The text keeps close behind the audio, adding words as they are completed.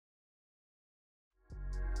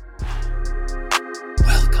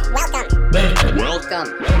Welcome.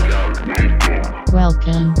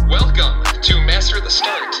 Welcome to Master the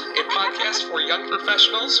Start, a podcast for young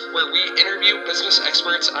professionals where we interview business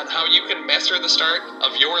experts on how you can master the start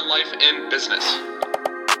of your life in business.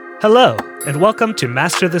 Hello, and welcome to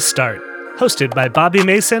Master the Start, hosted by Bobby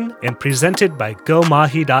Mason and presented by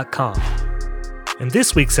GoMahi.com. In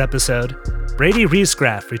this week's episode, Brady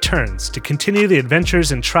Riesgraf returns to continue the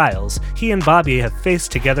adventures and trials he and Bobby have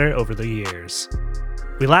faced together over the years.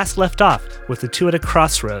 We last left off with the two at a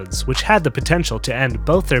crossroads, which had the potential to end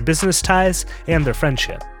both their business ties and their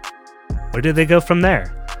friendship. Where did they go from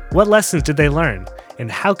there? What lessons did they learn?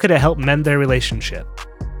 And how could it help mend their relationship?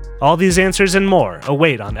 All these answers and more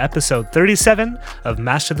await on episode 37 of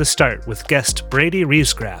Master the Start with guest Brady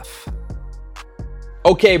Riesgraf.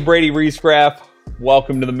 Okay, Brady Riesgraf,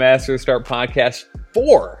 welcome to the Master the Start podcast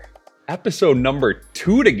for episode number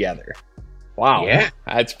 2 together. Wow, Yeah.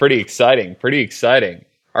 That's pretty exciting,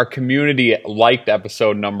 Our community liked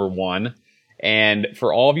episode number 1. And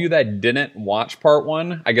for all of you that didn't watch part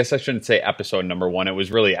 1, I guess I shouldn't say episode number 1. It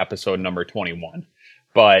was really episode number 21.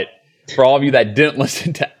 But for all of you that didn't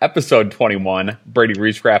listen to episode 21, Brady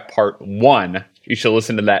Riesgraf part 1, you should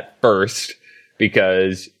listen to that first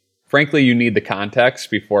because, frankly, you need the context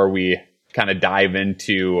before we kind of dive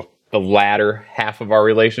into the latter half of our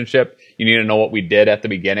relationship. You need to know what we did at the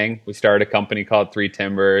beginning. We started a company called 3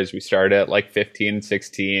 Timbers. We started at like 15,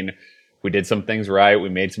 16. We did some things right. We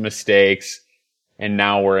made some mistakes. And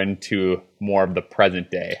now we're into more of the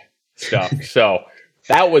present day stuff. So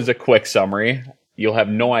that was a quick summary. You'll have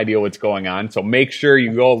no idea what's going on. So make sure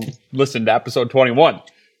you go listen to episode 21.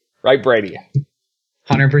 Right, Brady?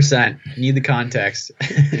 100%. Need the context.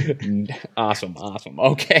 Awesome.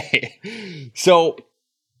 Okay. So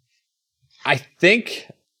I think,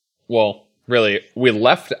 well, really, we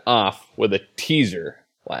left off with a teaser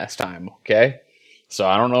last time, okay? So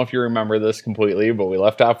I don't know if you remember this completely, but we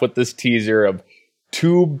left off with this teaser of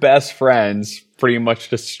 2 best friends pretty much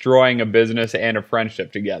destroying a business and a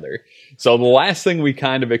friendship together. So the last thing we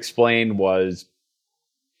kind of explained was,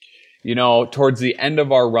 towards the end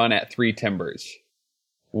of our run at 3 Timbers,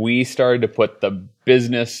 we started to put the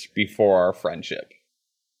business before our friendship.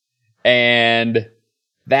 And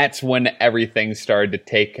that's when everything started to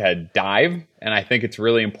take a dive. And I think it's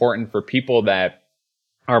really important for people that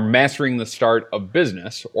are mastering the start of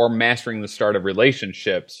business or mastering the start of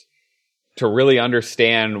relationships to really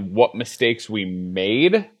understand what mistakes we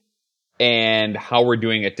made and how we're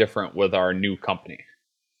doing it different with our new company.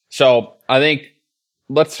 So I think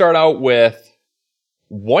let's start out with,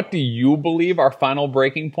 what do you believe our final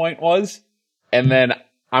breaking point was? And then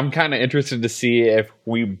I'm kind of interested to see if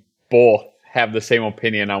we both have the same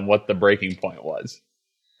opinion on what the breaking point was.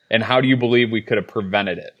 And how do you believe we could have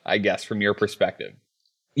prevented it, I guess, from your perspective?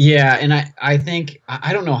 Yeah, and I think,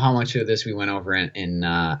 I don't know how much of this we went over in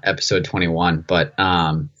episode 21, but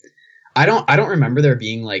I don't remember there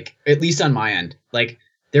being, like, at least on my end, like,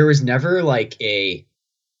 there was never like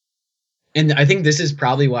and I think this is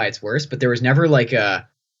probably why it's worse, but there was never like a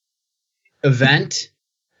event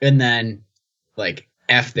and then like,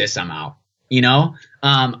 F this, I'm out.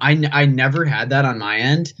 I never had that on my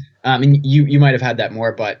end. And you might have had that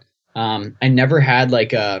more, but I never had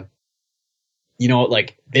like a, I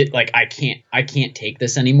can't take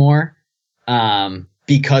this anymore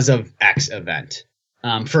because of X event.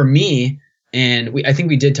 For me, and I think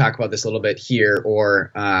we did talk about this a little bit here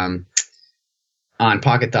or on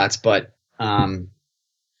Pocket Thoughts, but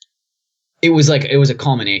it was a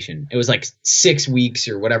culmination. It was like 6 weeks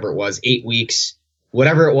or whatever it was, 8 weeks.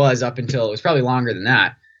 Whatever it was up until, it was probably longer than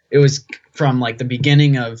that. It was from like the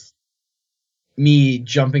beginning of me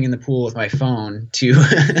jumping in the pool with my phone to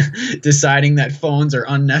deciding that phones are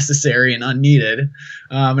unnecessary and unneeded.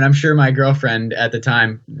 And I'm sure my girlfriend at the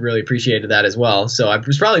time really appreciated that as well. So I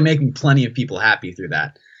was probably making plenty of people happy through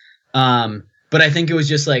that. But I think it was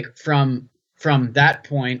just like from that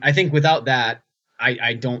point, I think without that,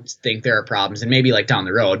 I don't think there are problems, and maybe like down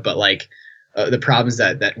the road, but like the problems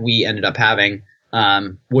that we ended up having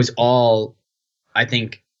was all, I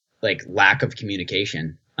think, like lack of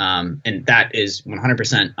communication. And that is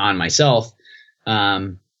 100% on myself.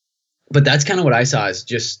 But that's kind of what I saw as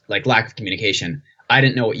just like lack of communication. I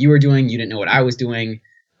didn't know what you were doing. You didn't know what I was doing.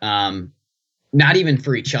 Not even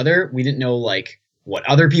for each other. We didn't know like what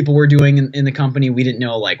other people were doing in the company. We didn't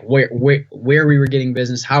know like where we were getting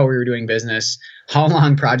business, how we were doing business, how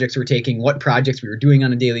long projects were taking, what projects we were doing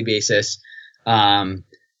on a daily basis.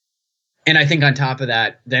 And I think on top of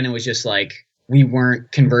that, then it was just like, we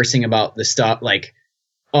weren't conversing about the stuff, like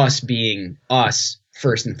us being us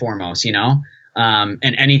first and foremost, And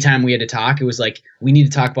anytime we had to talk, it was like, we need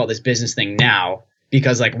to talk about this business thing now.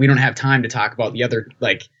 because like we don't have time to talk about the other,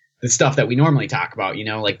 like the stuff that we normally talk about, you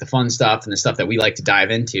know, like the fun stuff and the stuff that we like to dive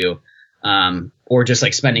into, or just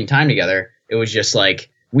like spending time together. It was just like,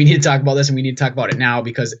 we need to talk about this and we need to talk about it now,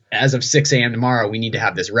 because as of 6 a.m. tomorrow, we need to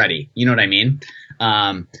have this ready. You know what I mean?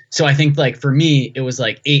 So I think like for me, it was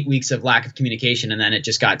like 8 weeks of lack of communication. And then it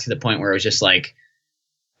just got to the point where it was just like,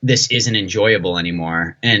 this isn't enjoyable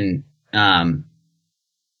anymore. And,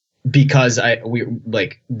 because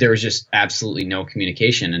there was just absolutely no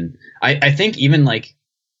communication. And I think even like,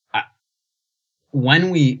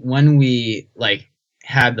 when we like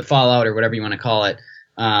had the fallout or whatever you want to call it,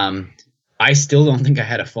 I still don't think I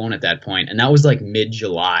had a phone at that point. And that was like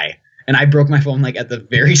mid-July. And I broke my phone like at the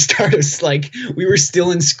very start of, like, we were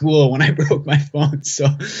still in school when I broke my phone. So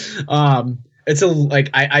it's like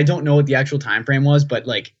I don't know what the actual time frame was, but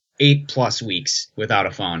like 8+ weeks without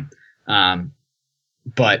a phone.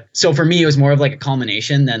 But so for me, it was more of like a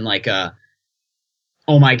culmination than like a,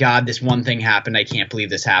 oh my God, this one thing happened. I can't believe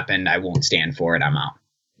this happened. I won't stand for it. I'm out.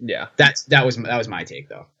 Yeah. That was my take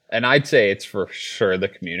though. And I'd say it's for sure the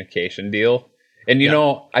communication deal. And, you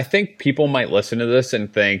know, I think people might listen to this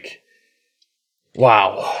and think,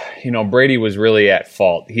 wow, you know, Brady was really at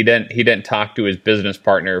fault. He didn't talk to his business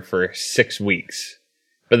partner for 6 weeks.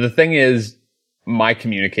 But the thing is, my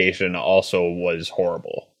communication also was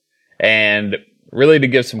horrible. And really, to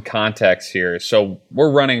give some context here, so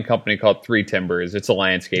we're running a company called 3 Timbers. It's a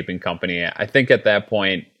landscaping company. I think at that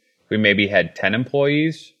point, we maybe had 10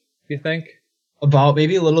 employees, you think? About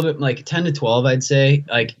maybe a little bit, like 10 to 12, I'd say,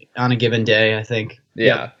 like on a given day, I think.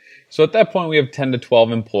 Yeah. Yep. So at that point, we have 10 to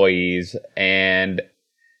 12 employees. And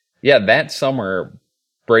yeah, that summer,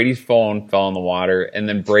 Brady's phone fell in the water. And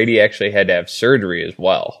then Brady actually had to have surgery as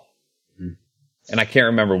well. Mm-hmm. And I can't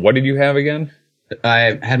remember. What did you have again?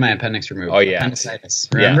 I had my appendix removed. Oh, yeah. Appendicitis.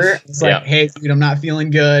 Remember? Yes. It's like, hey, dude, I'm not feeling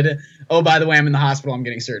good. Oh, by the way, I'm in the hospital. I'm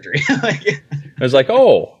getting surgery. I was like,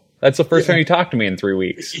 oh, that's the first time you talked to me in 3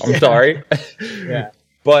 weeks. I'm sorry. Yeah.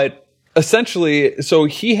 But essentially, so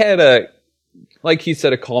he had like he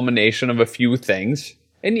said, a culmination of a few things.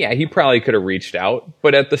 And yeah, he probably could have reached out.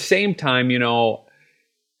 But at the same time, you know,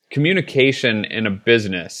 communication in a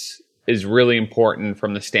business is really important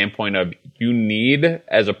from the standpoint of you need,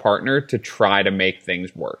 as a partner, to try to make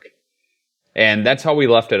things work. And that's how we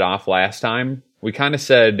left it off last time. We kind of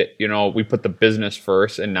said, you know, we put the business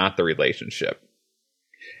first and not the relationship.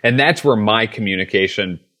 And that's where my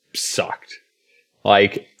communication sucked.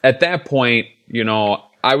 Like at that point, you know,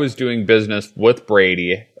 I was doing business with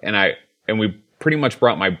Brady and we pretty much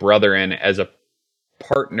brought my brother in as a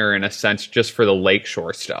partner in a sense, just for the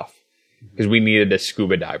lakeshore stuff, because we needed a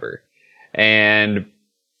scuba diver. And,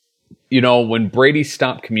 you know, when Brady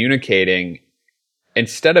stopped communicating,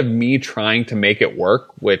 instead of me trying to make it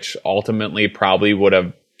work, which ultimately probably would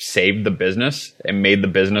have saved the business and made the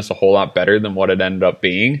business a whole lot better than what it ended up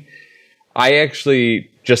being, I actually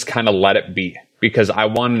just kind of let it be because I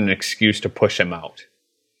wanted an excuse to push him out.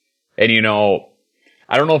 And, you know,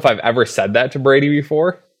 I don't know if I've ever said that to Brady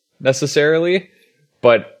before necessarily,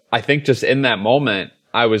 but I think just in that moment,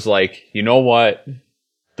 I was like, you know what?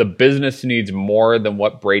 The business needs more than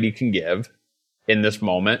what Brady can give in this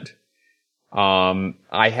moment.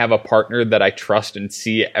 I have a partner that I trust and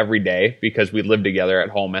see every day because we lived together at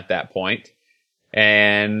home at that point.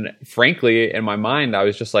 And frankly, in my mind, I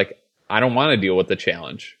was just like, I don't want to deal with the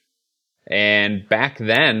challenge. And back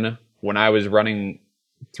then, when I was running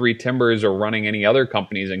 3 Timbers or running any other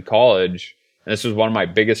companies in college, and this was one of my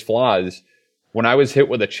biggest flaws, when I was hit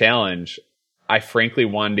with a challenge, I frankly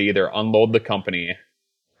wanted to either unload the company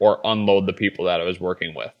or unload the people that I was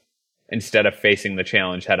working with instead of facing the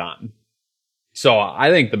challenge head on. So I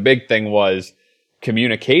think the big thing was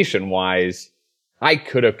communication wise, I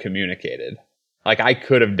could have communicated. Like I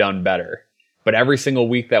could have done better. But every single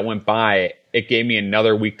week that went by, it gave me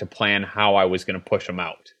another week to plan how I was going to push them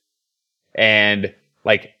out. And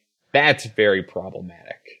like, that's very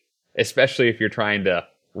problematic, especially if you're trying to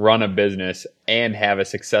run a business and have a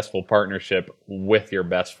successful partnership with your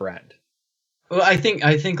best friend. Well, I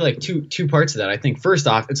think like two parts of that. I think first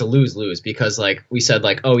off, it's a lose-lose because like we said,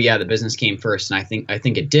 like, oh yeah, the business came first, and I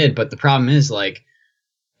think it did. But the problem is like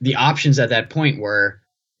the options at that point were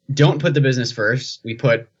don't put the business first. We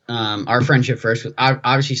put our friendship first, which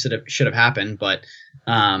obviously should have happened. But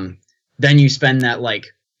then you spend that like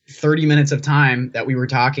 30 minutes of time that we were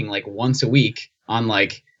talking like once a week on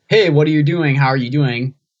like, hey, what are you doing? How are you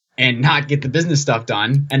doing? And not get the business stuff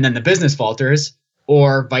done, and then the business falters.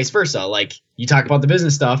 Or vice versa, like you talk about the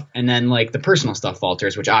business stuff and then like the personal stuff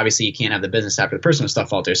falters, which obviously you can't have the business after the personal stuff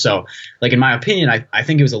falters. So like in my opinion, I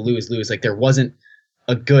think it was a lose-lose. Like there wasn't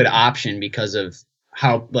a good option because of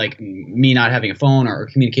how like me not having a phone or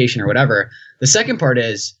communication or whatever. The second part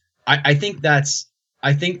is I think that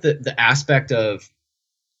the aspect of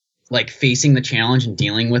like facing the challenge and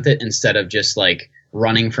dealing with it instead of just like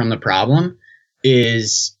running from the problem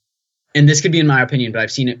is, and this could be in my opinion, but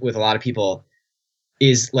I've seen it with a lot of people,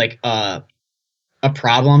 is like a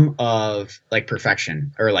problem of like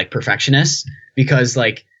perfection or like perfectionists. Because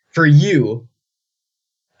like for you,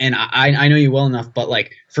 and I know you well enough, but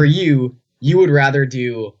like for you would rather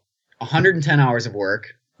do 110 hours of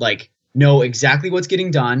work, like know exactly what's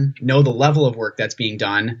getting done, know the level of work that's being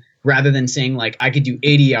done, rather than saying like I could do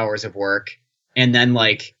 80 hours of work and then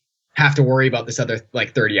like have to worry about this other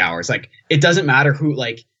like 30 hours. Like it doesn't matter who,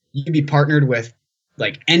 like you could be partnered with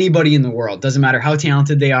like anybody in the world, doesn't matter how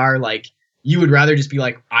talented they are. Like you would rather just be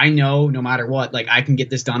like, I know no matter what, like I can get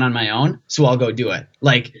this done on my own, so I'll go do it.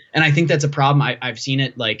 Like, and I think that's a problem. I've seen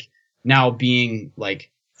it like now being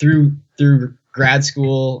like through grad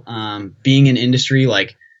school, being in industry,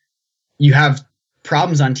 like you have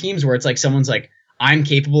problems on teams where it's like someone's like, I'm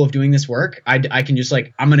capable of doing this work. I can just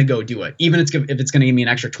like, I'm going to go do it. Even if it's going to give me an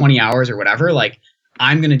extra 20 hours or whatever, like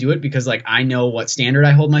I'm going to do it because like I know what standard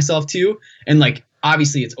I hold myself to. And like,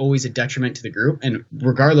 obviously it's always a detriment to the group. And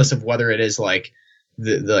regardless of whether it is like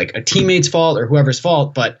the like a teammate's fault or whoever's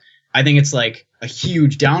fault, but I think it's like a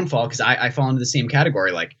huge downfall because I fall into the same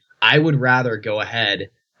category. Like I would rather go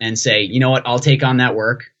ahead and say, you know what, I'll take on that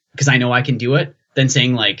work because I know I can do it, than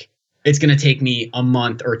saying like, it's going to take me a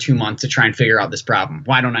month or 2 months to try and figure out this problem.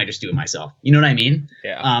 Why don't I just do it myself? You know what I mean?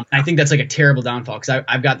 Yeah. I think that's like a terrible downfall because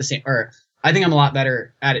I've got the same, or I think I'm a lot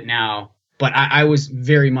better at it now, but I was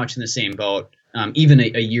very much in the same boat even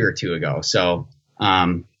a year or two ago. So,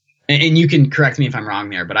 and you can correct me if I'm wrong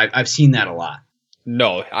there, but I've seen that a lot.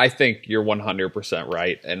 No, I think you're 100%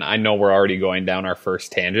 right. And I know we're already going down our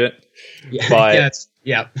first tangent, Yeah, but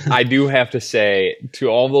yeah. I do have to say to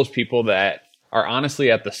all those people that are honestly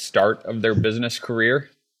at the start of their business career,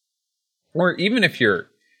 or even if you're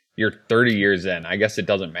 30 years in, I guess it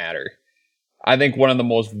doesn't matter. I think one of the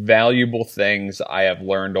most valuable things I have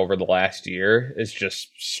learned over the last year is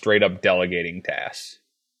just straight up delegating tasks.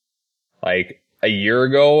 Like a year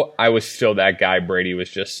ago, I was still that guy Brady was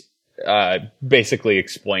just basically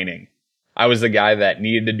explaining. I was the guy that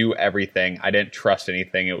needed to do everything. I didn't trust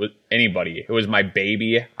anything. It was anybody. It was my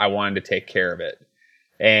baby. I wanted to take care of it.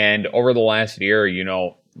 And over the last year, you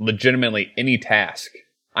know, legitimately any task,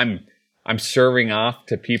 I'm serving off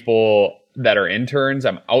to people that are interns.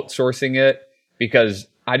 I'm outsourcing it because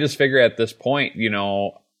I just figure at this point, you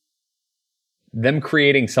know, them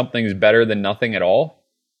creating something is better than nothing at all.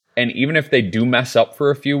 And even if they do mess up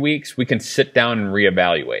for a few weeks, we can sit down and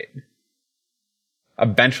reevaluate.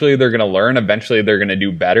 Eventually they're going to learn. Eventually they're going to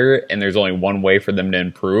do better. And there's only one way for them to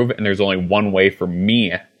improve. And there's only one way for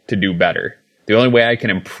me to do better. The only way I can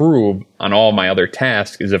improve on all my other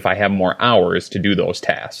tasks is if I have more hours to do those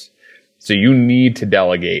tasks. So you need to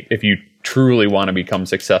delegate if you truly want to become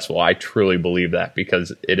successful. I truly believe that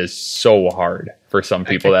because it is so hard for some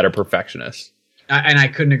people that are perfectionists. And I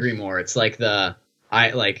couldn't agree more. It's like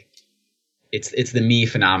it's the me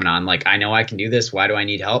phenomenon. Like, I know I can do this. Why do I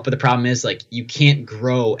need help? But the problem is like, you can't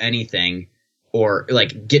grow anything or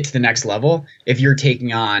like get to the next level if you're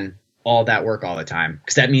taking on all that work all the time.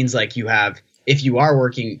 Because that means like if you are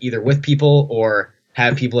working either with people or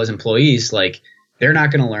have people as employees, like they're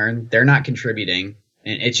not going to learn, they're not contributing.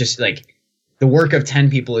 And it's just like the work of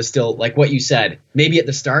 10 people is still like what you said. Maybe at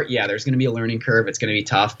the start, yeah, there's going to be a learning curve. It's going to be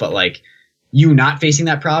tough, but like you not facing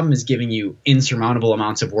that problem is giving you insurmountable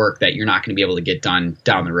amounts of work that you're not going to be able to get done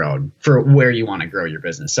down the road for where you want to grow your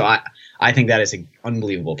business. So I think that is an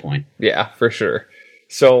unbelievable point. Yeah, for sure.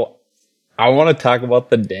 So I want to talk about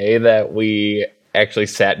the day that we actually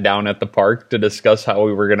sat down at the park to discuss how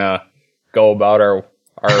we were going to go about our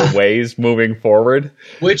ways moving forward.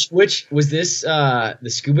 Which was this the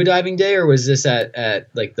scuba diving day, or was this at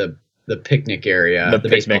like the picnic area? The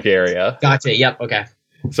picnic area. Gotcha. Yep. Okay.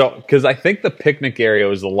 So, because I think the picnic area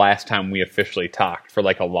was the last time we officially talked for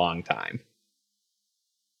like a long time.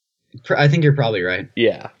 I think you're probably right.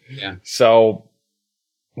 Yeah. Yeah. So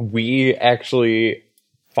we actually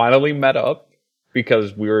finally met up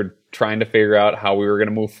because we were trying to figure out how we were going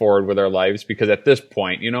to move forward with our lives. Because at this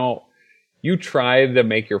point, you know, you try to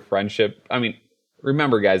make your friendship. I mean,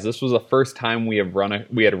 remember, guys, this was the first time we had run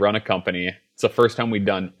a company. It's the first time we'd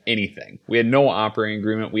done anything. We had no operating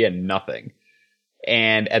agreement. We had nothing.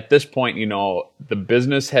 And at this point, you know, the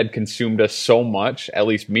business had consumed us so much, at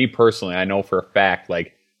least me personally, I know for a fact,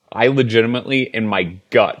 like I legitimately in my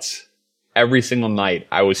guts, every single night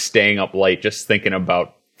I was staying up late just thinking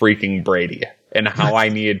about freaking Brady and how I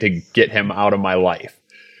needed to get him out of my life.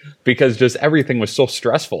 because just everything was so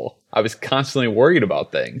stressful. I was constantly worried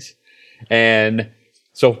about things. And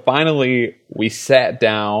so finally we sat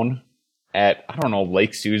down at, I don't know,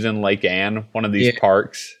 Lake Susan, Lake Anne, one of these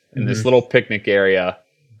parks in this little picnic area.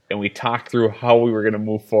 And we talked through how we were going to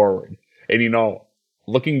move forward. And, you know,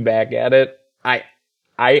 looking back at it,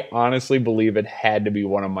 I honestly believe it had to be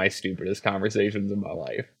one of my stupidest conversations in my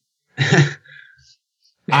life.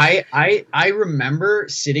 I remember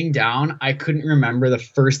sitting down. I couldn't remember the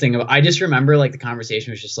first thing. I just remember like the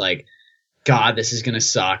conversation was just like, God, this is going to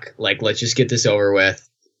suck. Like, let's just get this over with.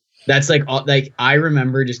 That's like, I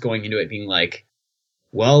remember just going into it being like,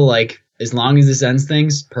 well, like, as long as this ends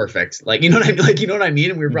things, perfect. Like, you know what I mean? Like, you know what I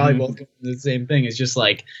mean? And we were probably both going through the same thing. It's just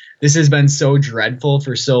like, this has been so dreadful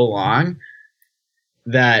for so long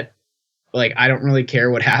that, like, I don't really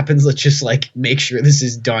care what happens. Let's just like make sure this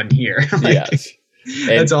is done here. Like, yes.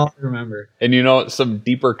 That's all I remember. And, you know, some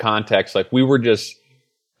deeper context, like we were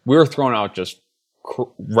throwing out just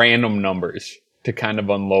random numbers to kind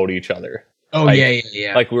of unload each other. Oh, like,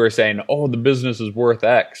 yeah. Like we were saying, oh, the business is worth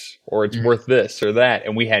X or it's worth this or that.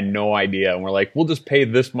 And we had no idea. And we're like, we'll just pay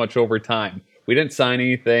this much over time. We didn't sign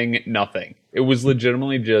anything, nothing. It was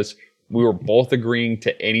legitimately just, we were both agreeing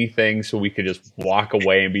to anything so we could just walk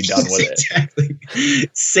away and be done with it. Exactly.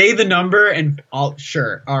 Say the number and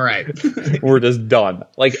sure. All right. We're just done.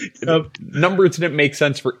 Like numbers didn't make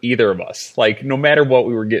sense for either of us. Like no matter what,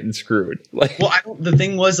 we were getting screwed. Like, well, the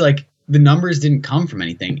thing was like the numbers didn't come from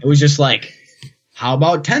anything. It was just like, how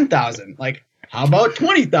about 10,000? Like, how about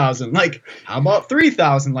 20,000? Like, how about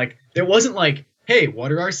 3,000? Like, there wasn't like, hey,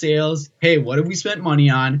 what are our sales? Hey, what have we spent money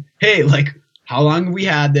on? Hey, like, how long have we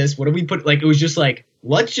had this? What have we put? Like, it was just like,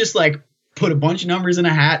 let's just like put a bunch of numbers in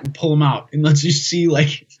a hat and pull them out. And let's just see,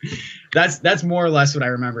 like, that's more or less what I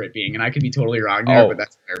remember it being. And I could be totally wrong there, but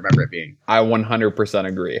that's what I remember it being. I 100%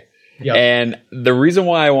 agree. Yep. And the reason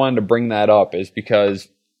why I wanted to bring that up is because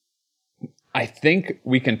I think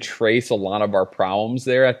we can trace a lot of our problems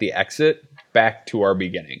there at the exit back to our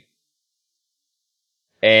beginning.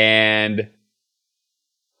 And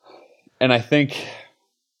I think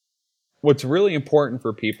what's really important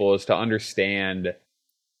for people is to understand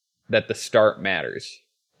that the start matters.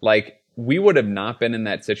 Like, we would have not been in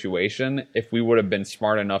that situation if we would have been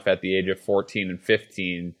smart enough at the age of 14 and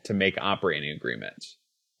 15 to make operating agreements.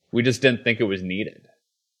 We just didn't think it was needed.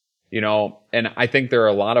 You know, and I think there are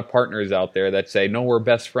a lot of partners out there that say, no, we're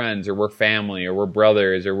best friends, or we're family, or we're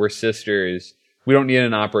brothers, or we're sisters. We don't need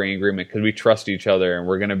an operating agreement because we trust each other and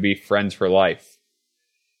we're going to be friends for life.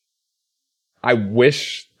 I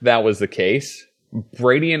wish that was the case.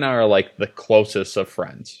 Brady and I are like the closest of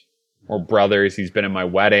friends. We're brothers. He's been in my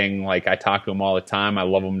wedding. Like, I talk to him all the time. I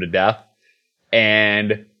love him to death.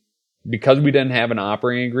 And because we didn't have an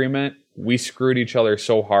operating agreement, we screwed each other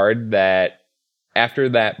so hard that after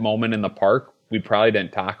that moment in the park, we probably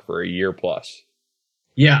didn't talk for a year plus.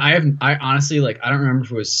 Yeah, I honestly, like, I don't remember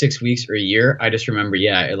if it was 6 weeks or a year. I just remember,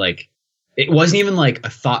 it wasn't even like a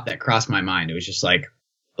thought that crossed my mind. It was just like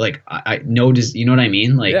I know, you know what I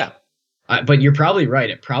mean? Like, yeah. But you're probably right.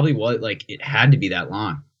 It probably was like, it had to be that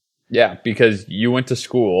long. Yeah, because you went to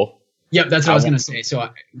school. Yep, that's what I was going to say. So,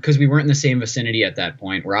 because we weren't in the same vicinity at that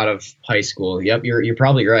point, we're out of high school. Yep, you're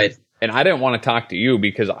probably right. And I didn't want to talk to you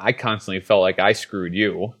because I constantly felt like I screwed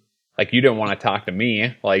you. Like, you didn't want to talk to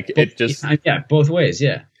me. Like, it just... Yeah, both ways,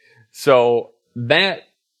 yeah. So, that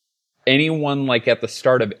anyone, like, at the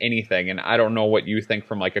start of anything, and I don't know what you think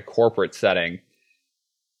from, like, a corporate setting,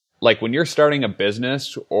 like, when you're starting a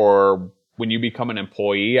business or when you become an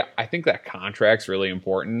employee, I think that contract's really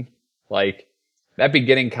important. Like, that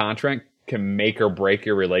beginning contract can make or break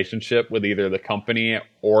your relationship with either the company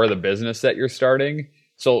or the business that you're starting.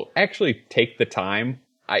 So actually take the time.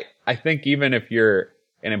 I think even if you're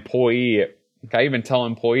an employee, like, I even tell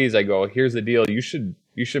employees, I go, here's the deal. You should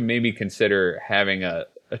maybe consider having a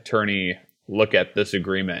attorney look at this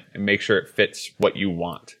agreement and make sure it fits what you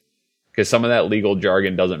want. Because some of that legal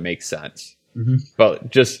jargon doesn't make sense. Mm-hmm.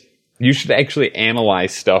 But just, you should actually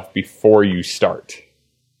analyze stuff before you start.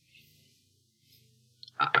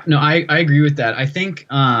 No, I agree with that. I think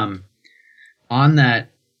on that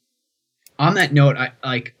note, I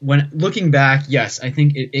like, when looking back, yes, I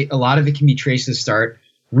think a lot of it can be traced to the start.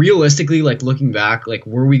 Realistically, like, looking back, like,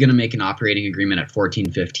 were we going to make an operating agreement at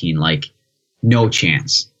 14, 15? Like, no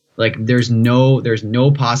chance. Like, there's no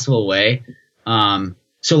possible way.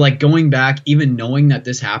 So, like, going back, even knowing that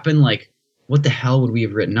this happened, like, what the hell would we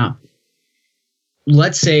have written up?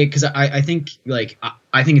 Let's say, because I think, like,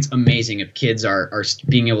 I think it's amazing if kids are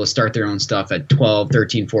being able to start their own stuff at 12,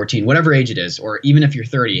 13, 14, whatever age it is, or even if you're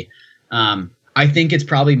 30. I think it's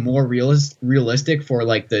probably more realistic for,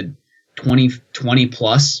 like, the 20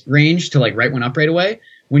 plus range to like write one up right away.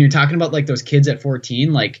 When you're talking about like those kids at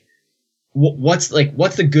 14, like what's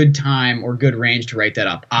the good time or good range to write that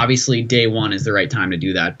up? Obviously day one is the right time to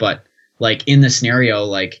do that. But like in the scenario,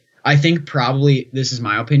 like I think probably, this is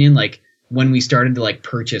my opinion, like when we started to like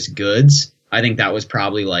purchase goods, I think that was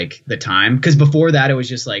probably like the time. Because before that, it was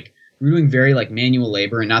just like we were doing very like manual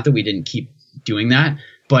labor, and not that we didn't keep doing that,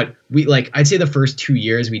 but we like, I'd say the first 2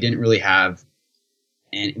 years we didn't really have,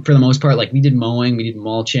 and for the most part, like we did mowing, we did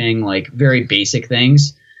mulching, like very basic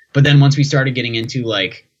things. But then once we started getting into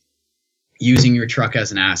like using your truck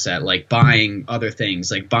as an asset, like buying other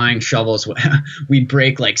things, like buying shovels, we'd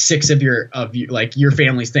break like 6 of your like your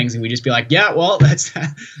family's things, and we'd just be like, yeah, well, that's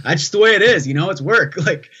just the way it is, you know, it's work.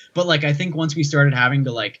 Like, but like I think once we started having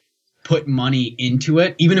to like put money into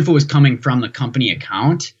it, even if it was coming from the company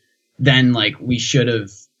account, then like we should have.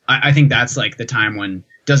 I think that's like the time when,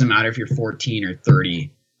 doesn't matter if you're 14 or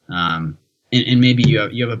 30, and maybe you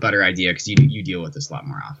have a better idea because you deal with this a lot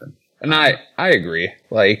more often. And I agree.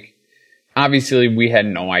 Like, obviously, we had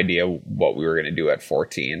no idea what we were going to do at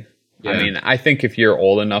 14. Yeah. I mean, I think if you're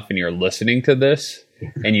old enough and you're listening to this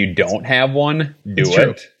and you don't have one, do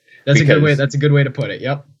it. That's a good way. That's a good way to put it.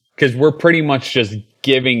 Yep. Because we're pretty much just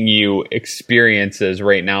giving you experiences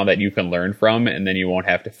right now that you can learn from, and then you won't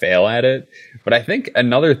have to fail at it. But I think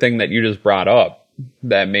another thing that you just brought up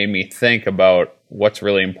that made me think about what's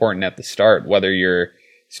really important at the start, whether you're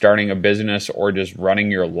starting a business or just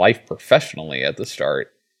running your life professionally at the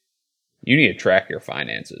start, you need to track your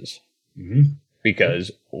finances. Mm-hmm.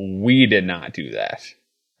 Because we did not do that.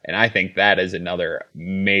 And I think that is another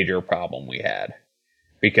major problem we had.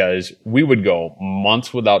 Because we would go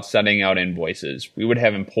months without sending out invoices. We would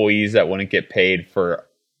have employees that wouldn't get paid for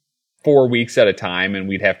 4 weeks at a time, and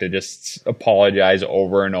we'd have to just apologize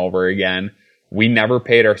over and over again. We never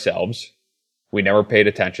paid ourselves. We never paid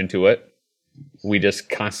attention to it. We just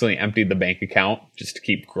constantly emptied the bank account just to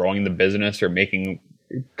keep growing the business or making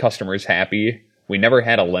customers happy. We never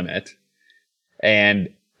had a limit.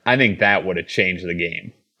 And I think that would have changed the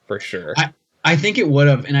game for sure. I think it would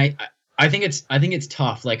have. And I think it's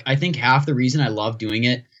tough. Like, I think half the reason I love doing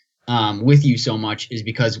it with you so much is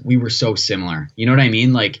because we were so similar. You know what I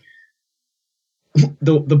mean? Like,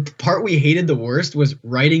 the part we hated the worst was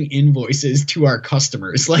writing invoices to our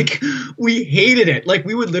customers. Like, we hated it. Like,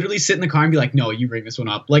 we would literally sit in the car and be like, no, you bring this one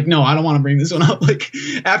up. Like, no, I don't want to bring this one up. Like,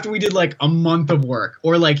 after we did like a month of work,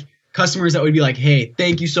 or like customers that would be like, hey,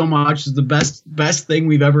 thank you so much. This is the best thing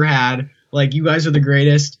we've ever had. Like, you guys are the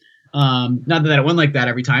greatest. Not that it went like that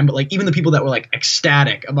every time, but like even the people that were like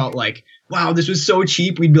ecstatic about like, wow, this was so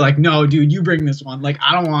cheap, we'd be like, no, dude, you bring this one. Like,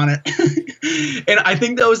 I don't want it. And I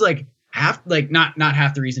think that was like half, like not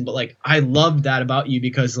half the reason, but like I loved that about you,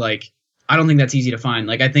 because like I don't think that's easy to find.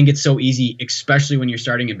 Like, I think it's so easy, especially when you're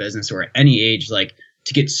starting a business or at any age, like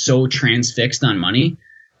to get so transfixed on money.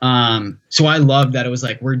 So I love that it was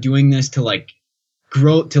like, we're doing this to like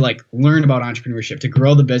grow, to like learn about entrepreneurship, to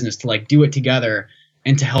grow the business, to like do it together,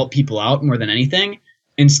 and to help people out more than anything,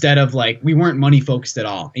 instead of like, we weren't money focused at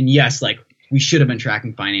all. And yes, like we should have been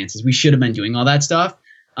tracking finances. We should have been doing all that stuff.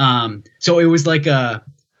 So it was like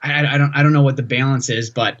I don't know what the balance is,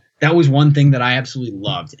 but that was one thing that I absolutely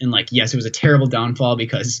loved. And like, yes, it was a terrible downfall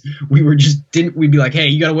because we'd be like, hey,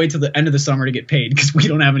 you got to wait till the end of the summer to get paid because we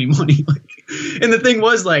don't have any money. Like, and the thing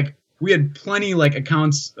was like, we had plenty like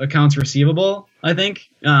accounts receivable, I think,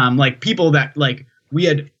 like people that like we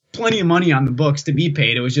had plenty of money on the books to be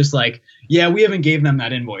paid. It was just like, yeah, we haven't gave them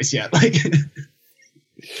that invoice yet. Like,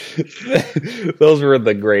 those were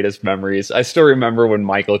the greatest memories. I still remember when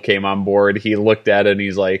Michael came on board, he looked at it and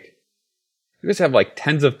he's like, you guys have like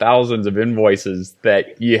tens of thousands of invoices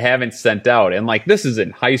that you haven't sent out. And like, this is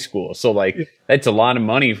in high school. So like, that's a lot of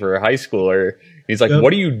money for a high schooler. He's like, yep.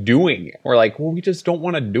 What are you doing? We're like, well, we just don't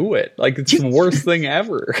want to do it. Like, it's the worst thing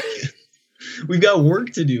ever. We've got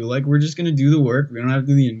work to do. Like, we're just going to do the work. We don't have to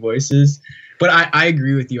do the invoices. But I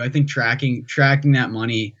agree with you. I think tracking that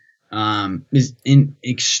money is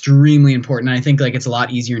extremely important. And I think like it's a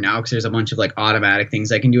lot easier now because there's a bunch of like automatic things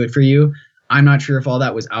that can do it for you. I'm not sure if all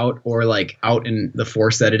that was out or like out in the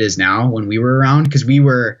force that it is now when we were around, because we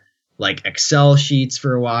were like Excel sheets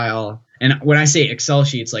for a while. And when I say Excel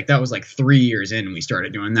sheets, like that was like 3 years in and we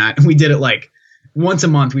started doing that. And we did it like once a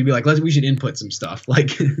month. We'd be like, we should input some stuff.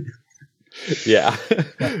 Like, yeah,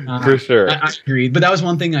 for sure. I agree. But that was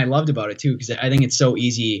one thing I loved about it too, because I think it's so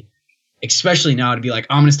easy, especially now, to be like,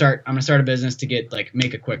 I'm gonna start a business to get like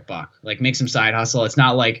make a quick buck, like make some side hustle. It's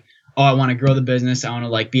not like, oh, I want to grow the business. I want to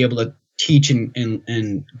like be able to teach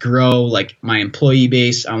and grow like my employee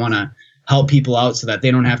base. I want to help people out so that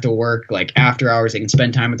they don't have to work like after hours. They can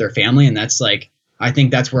spend time with their family. And that's like, I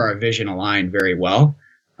think that's where our vision aligned very well.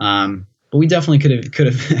 But we definitely could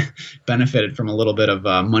have benefited from a little bit of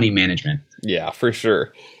money management. Yeah, for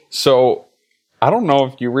sure. So I don't know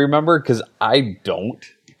if you remember, because I don't.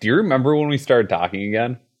 Do you remember when we started talking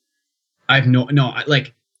again? I've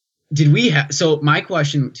did we have, so my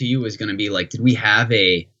question to you was going to be like, did we have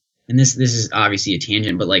and this is obviously a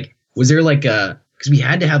tangent, but like, was there like because we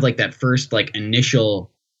had to have like that first like initial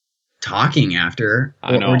talking after,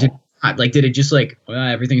 I know. or did it just like, well,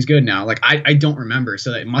 everything's good now? Like, I don't remember.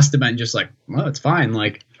 So it must have been just like, well, it's fine.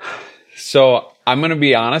 Like, so I'm going to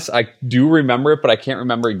be honest. I do remember it, but I can't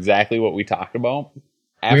remember exactly what we talked about.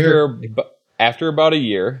 After about a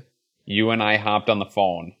year, you and I hopped on the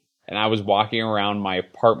phone, and I was walking around my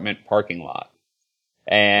apartment parking lot.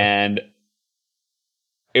 And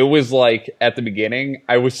it was like, at the beginning,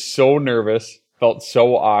 I was so nervous, felt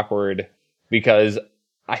so awkward, because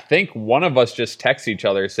I think one of us just texted each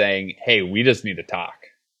other saying, hey, we just need to talk.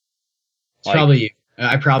 It's probably you.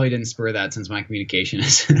 I probably didn't spur that since my communication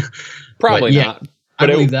is. Probably not. But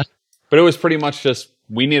I believe that. But it was pretty much just,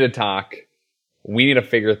 we need to talk. We need to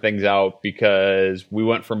figure things out, because we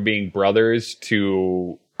went from being brothers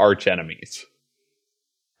to arch enemies.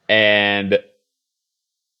 And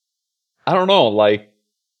I don't know, like,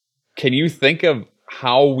 can you think of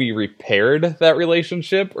how we repaired that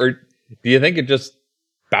relationship? Or do you think it just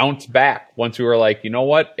bounced back once we were like, you know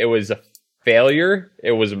what? It was a failure.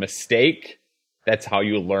 It was a mistake. That's how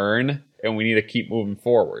you learn. And we need to keep moving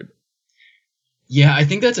forward. Yeah, I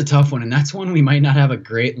think that's a tough one. And that's one we might not have a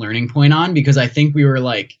great learning point on, because I think we were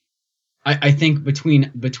like, I think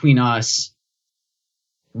between us,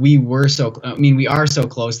 we are so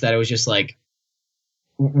close that it was just like,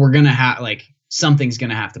 we're going to have, like, something's going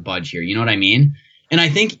to have to budge here. You know what I mean? And I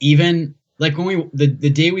think even like when the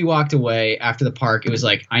day we walked away after the park, it was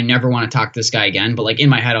like, I never want to talk to this guy again. But like in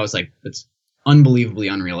my head, I was like, it's unbelievably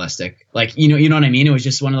unrealistic. Like, you know what I mean? It was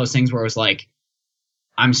just one of those things where it was like,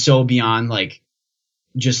 I'm so beyond like,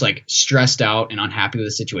 just like stressed out and unhappy with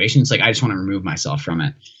the situation. It's like, I just want to remove myself from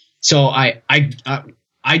it. So I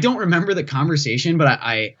don't remember the conversation, but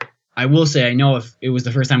I will say, I know if it was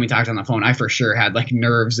the first time we talked on the phone, I for sure had like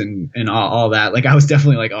nerves and all that. Like I was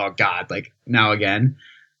definitely like, oh God, like now again.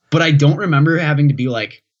 But I don't remember having to be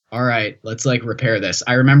like, all right, let's like repair this.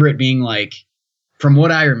 I remember it being like, from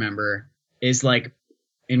what I remember is like,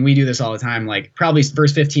 and we do this all the time, like probably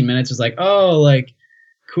first 15 minutes was like, oh, like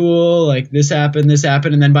cool, like this happened.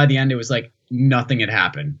 And then by the end, it was like nothing had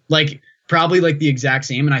happened. Like probably like the exact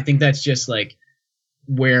same. And I think that's just like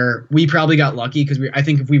where we probably got lucky, because I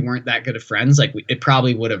think if we weren't that good of friends, like it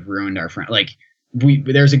probably would have ruined our friend. Like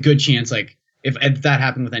there's a good chance, like if that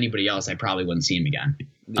happened with anybody else, I probably wouldn't see him again,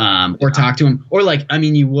 or talk to him, or like, I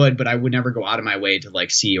mean, you would, but I would never go out of my way to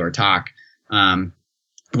like see or talk,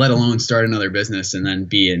 let alone start another business and then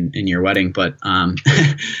be in your wedding. But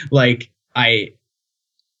like I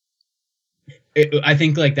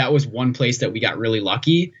think like that was one place that we got really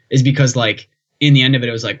lucky, is because like in the end of it,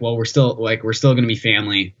 it was like, well, we're still going to be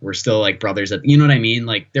family. We're still like brothers. You know what I mean?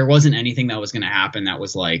 Like there wasn't anything that was going to happen that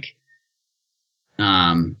was like,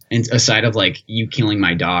 aside of like you killing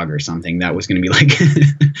my dog or something, that was going to be like,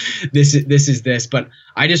 this is this. But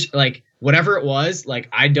I just like, whatever it was, like,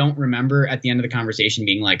 I don't remember at the end of the conversation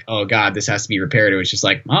being like, oh God, this has to be repaired. It was just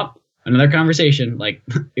like, oh, another conversation. Like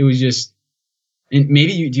it was just, and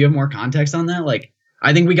maybe do you have more context on that? Like,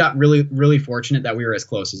 I think we got really, really fortunate that we were as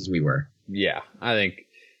close as we were. Yeah, I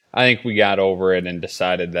think we got over it and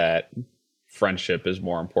decided that friendship is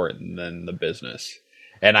more important than the business.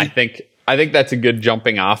 And I think that's a good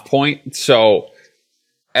jumping off point. So,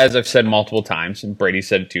 as I've said multiple times, and Brady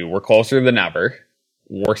said too, we're closer than ever.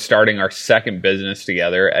 We're starting our second business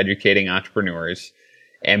together, educating entrepreneurs.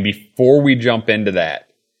 And before we jump into that,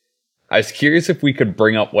 I was curious if we could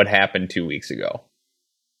bring up what happened 2 weeks ago.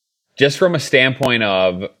 Just from a standpoint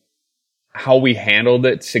of how we handled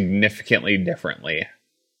it significantly differently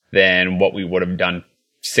than what we would have done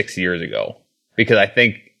 6 years ago. Because I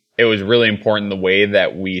think it was really important the way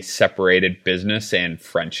that we separated business and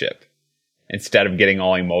friendship instead of getting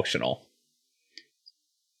all emotional.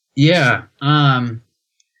 Yeah.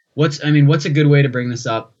 What's a good way to bring this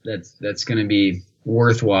up that's going to be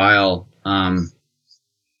worthwhile?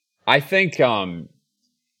 I think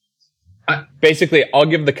basically I'll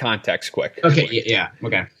give the context quick. Okay. Yeah.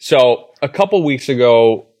 Okay. So a couple weeks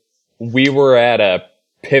ago, we were at a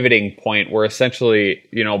pivoting point where essentially,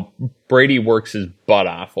 Brady works his butt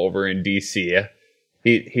off over in DC.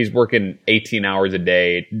 He's working 18 hours a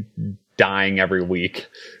day, dying every week.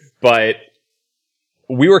 But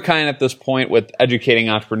we were kind of at this point with educating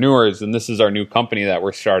entrepreneurs, and this is our new company that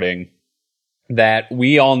we're starting that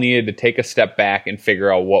we all needed to take a step back and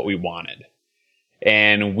figure out what we wanted.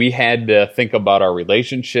 And we had to think about our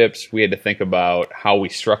relationships. We had to think about how we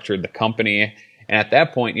structured the company. And at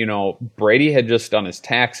that point, Brady had just done his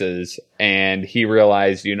taxes, and he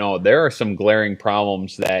realized, there are some glaring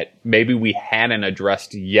problems that maybe we hadn't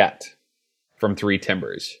addressed yet from Three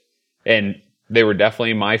Timbers. And they were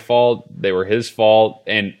definitely my fault. They were his fault.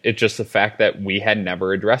 And it's just the fact that we had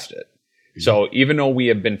never addressed it. Mm-hmm. So even though we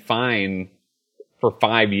have been fine for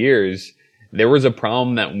 5 years, there was a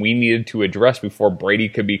problem that we needed to address before Brady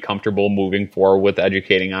could be comfortable moving forward with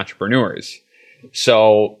educating entrepreneurs.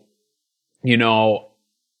 So, he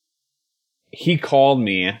called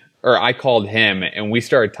me, or I called him, and we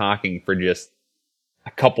started talking for just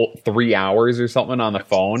 3 hours or something on the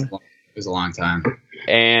phone. It was a long time.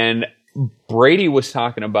 And Brady was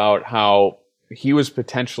talking about how he was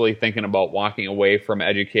potentially thinking about walking away from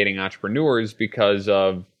educating entrepreneurs because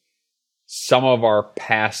of some of our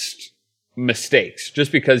past mistakes,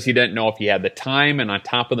 just because he didn't know if he had the time, and on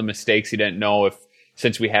top of the mistakes, he didn't know if,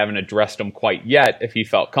 since we haven't addressed them quite yet, if he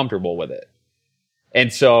felt comfortable with it.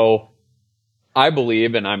 And so I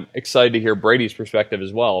believe, and I'm excited to hear Brady's perspective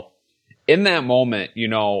as well, in that moment,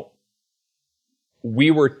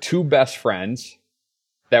 we were two best friends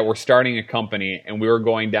that were starting a company, and we were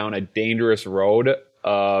going down a dangerous road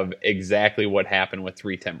of exactly what happened with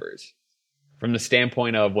Three Timbers. From the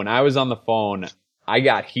standpoint of, when I was on the phone, I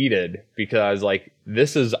got heated because I was like,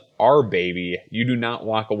 this is our baby. You do not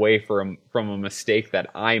walk away from a mistake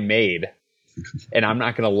that I made, and I'm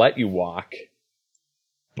not going to let you walk.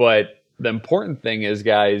 But the important thing is,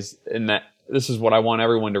 guys, and that this is what I want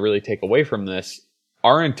everyone to really take away from this,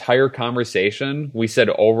 our entire conversation, we said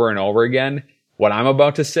over and over again, what I'm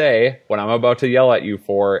about to say, what I'm about to yell at you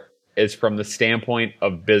for, is from the standpoint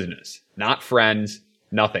of business, not friends,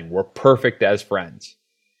 nothing. We're perfect as friends.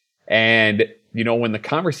 And when the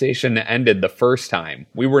conversation ended the first time,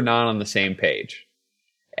 we were not on the same page.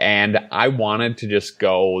 And I wanted to just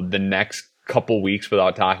go the next couple weeks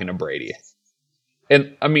without talking to Brady.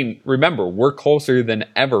 And I mean, remember, we're closer than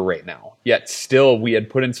ever right now. Yet still, we had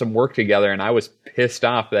put in some work together, and I was pissed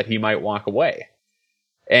off that he might walk away.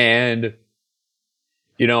 And,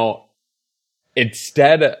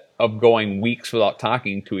 instead of going weeks without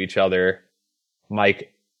talking to each other,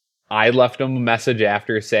 I left him a message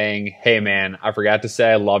after saying, hey man, I forgot to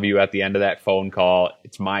say I love you at the end of that phone call.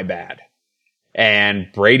 It's my bad. And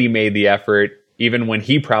Brady made the effort, even when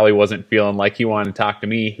he probably wasn't feeling like he wanted to talk to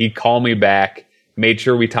me. He called me back, made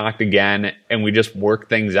sure we talked again, and we just worked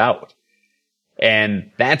things out.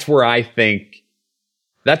 And that's why I think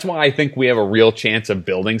we have a real chance of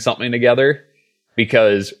building something together,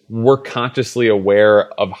 because we're consciously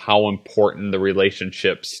aware of how important the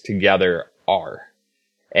relationships together are.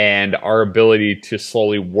 And our ability to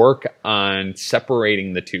slowly work on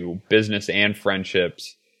separating the two, business and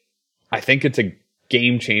friendships, I think it's a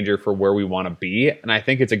game changer for where we want to be. And I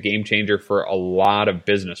think it's a game changer for a lot of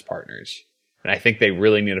business partners. And I think they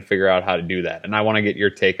really need to figure out how to do that. And I want to get your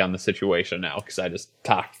take on the situation now, because I just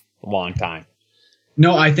talked a long time.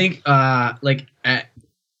 No, I think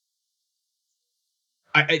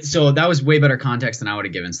so that was way better context than I would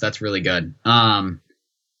have given. So that's really good.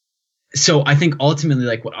 So I think ultimately,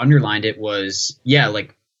 what underlined it was, we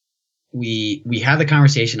had the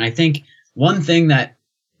conversation. I think one thing that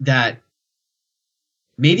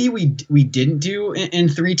maybe we didn't do in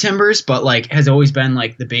Three Timbers, but has always been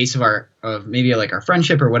the base of our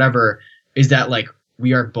friendship or whatever, is that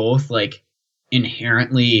we are both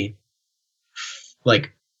inherently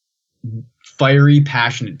fiery,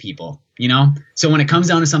 passionate people, So when it comes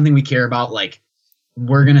down to something we care about,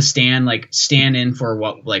 we're going to stand in for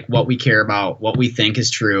what we care about, what we think is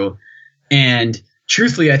true. And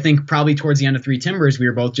truthfully, I think probably towards the end of Three Timbers, we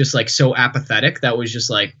were both just so apathetic that was just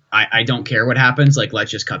I don't care what happens.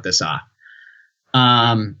 Let's just cut this off.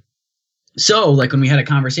 So when we had a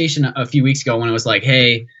conversation a few weeks ago, when it was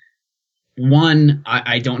hey, one,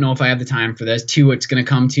 I don't know if I have the time for this. Two, it's going to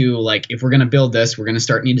come to if we're going to build this, we're going to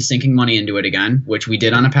start needing sinking money into it again, which we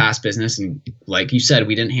did on a past business. And like you said,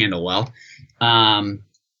 we didn't handle well. And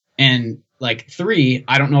three,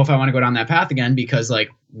 I don't know if I want to go down that path again, because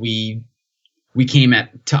we came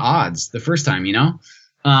to odds the first time,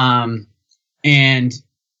 and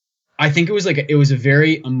I think it was a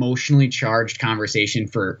very emotionally charged conversation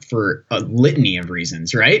for a litany of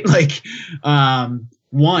reasons, right?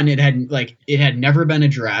 One, it had never been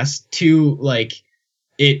addressed. Two,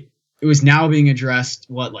 it was now being addressed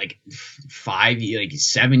 7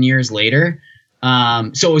 years later.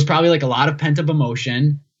 So it was probably a lot of pent up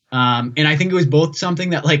emotion. And I think it was both something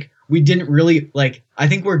that we didn't really like, I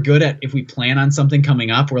think we're good at, if we plan on something coming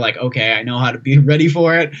up, we're like, okay, I know how to be ready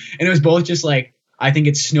for it. And it was both just like, I think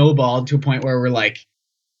it snowballed to a point where we're like,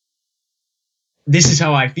 this is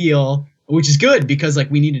how I feel, which is good because like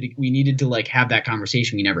we needed to like have that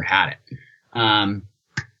conversation. We never had it.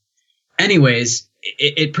 Anyways,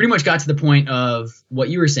 it pretty much got to the point of what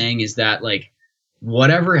you were saying is that like,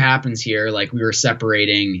 whatever happens here, like we were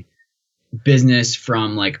separating business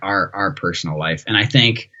from like our personal life. And I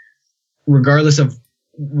think regardless of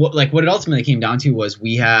what it ultimately came down to was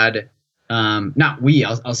we had,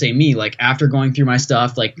 I'll say me, like after going through my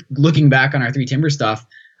stuff, like looking back on our Three Timber stuff,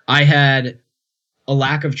 I had a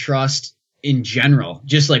lack of trust in general,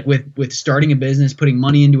 just like with starting a business, putting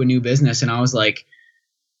money into a new business. And I was like,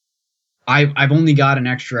 I've only got an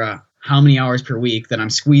extra how many hours per week that I'm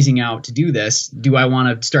squeezing out to do this. Do I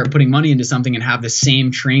want to start putting money into something and have the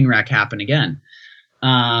same train wreck happen again?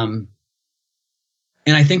 And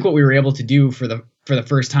I think what we were able to do for the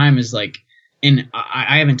first time is like, and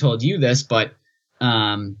I haven't told you this, but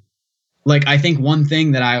like I think one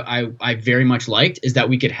thing that I very much liked is that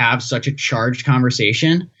we could have such a charged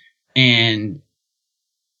conversation and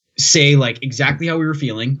say like exactly how we were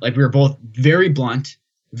feeling. Like we were both very blunt,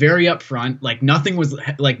 very upfront, like nothing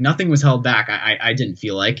was held back. I didn't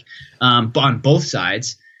feel like, but on both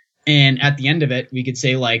sides. And at the end of it, we could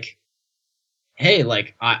say like, hey,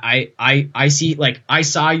 like I see, like I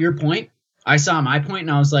saw your point. I saw my point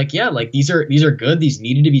and I was like, yeah, like these are good. These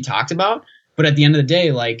needed to be talked about. But at the end of the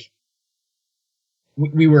day, like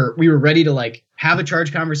we were ready to like have a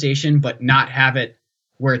charged conversation, but not have it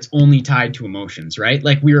where it's only tied to emotions, right?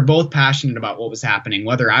 Like we were both passionate about what was happening,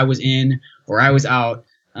 whether I was in or I was out.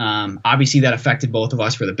 Obviously that affected both of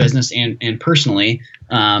us for the business and personally.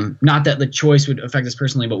 Not that the choice would affect us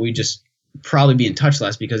personally, but we just probably be in touch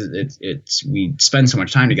less because we spend so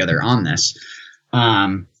much time together on this.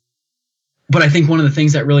 But I think one of the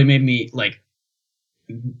things that really made me like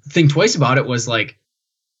think twice about it was like,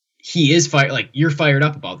 he is fired. Like you're fired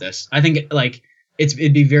up about this. I think like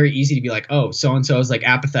it'd be very easy to be like, oh, so-and-so is like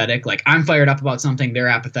apathetic. Like I'm fired up about something. They're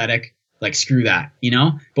apathetic. Like, screw that, you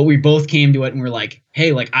know? But we both came to it and we're like,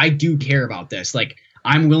 hey, like, I do care about this. Like,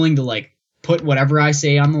 I'm willing to, like, put whatever I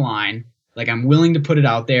say on the line. Like, I'm willing to put it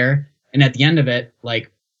out there. And at the end of it,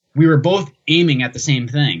 like, we were both aiming at the same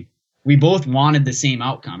thing. We both wanted the same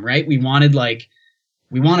outcome, right? We wanted, like,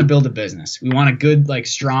 we want to build a business. We want a good, like,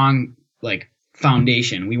 strong, like,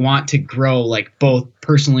 foundation. We want to grow, like, both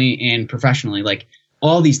personally and professionally. Like,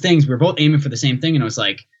 all these things, we're both aiming for the same thing. And it was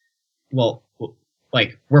like, well,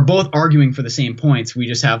 like we're both arguing for the same points. We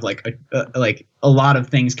just have like a lot of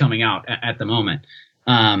things coming out at the moment.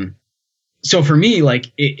 So for me, like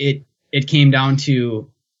it came down to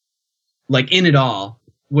like in it all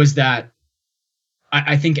was that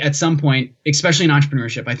I think at some point, especially in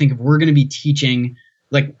entrepreneurship, I think if we're going to be teaching,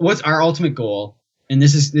 like what's our ultimate goal, and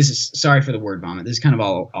this is sorry for the word vomit. This is kind of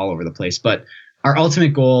all over the place, but our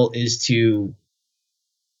ultimate goal is to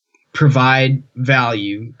provide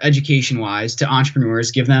value education wise to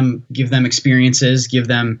entrepreneurs, give them experiences, give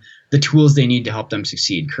them the tools they need to help them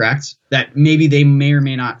succeed. Correct? That maybe they may or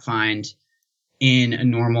may not find in a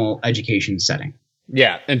normal education setting.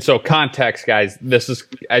 Yeah. And so context, guys, this is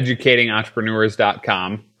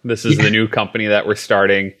educatingentrepreneurs.com. This is the new company that we're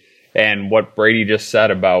starting. And what Brady just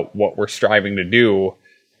said about what we're striving to do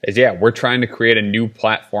is, we're trying to create a new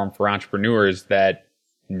platform for entrepreneurs that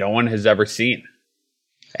no one has ever seen.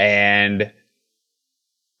 And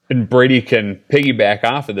Brady can piggyback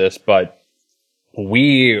off of this, but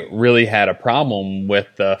we really had a problem with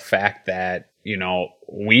the fact that, you know,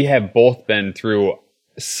 we have both been through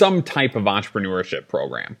some type of entrepreneurship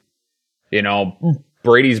program. You know,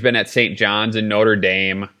 Brady's been at St. John's in Notre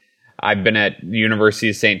Dame. I've been at the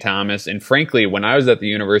University of St. Thomas. And frankly, when I was at the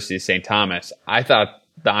University of St. Thomas, I thought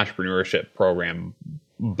the entrepreneurship program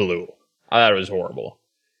blew. I thought it was horrible.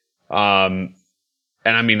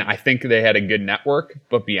 And I mean, I think they had a good network,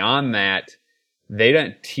 but beyond that, they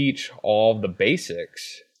didn't teach all the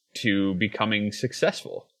basics to becoming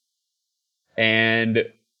successful. And,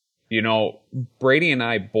 you know, Brady and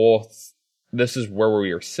I both, this is where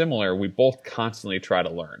we are similar. We both constantly try to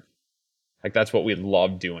learn. Like that's what we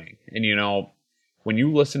love doing. And, you know, when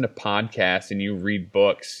you listen to podcasts and you read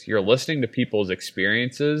books, you're listening to people's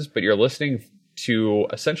experiences, but you're listening to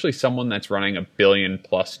essentially someone that's running $1 billion+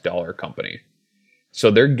 company. So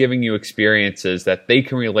they're giving you experiences that they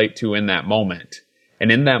can relate to in that moment. And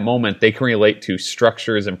in that moment, they can relate to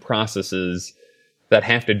structures and processes that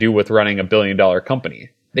have to do with running $1 billion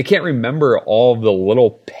company. They can't remember all of the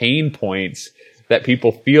little pain points that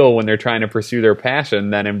people feel when they're trying to pursue their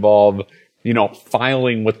passion that involve, you know,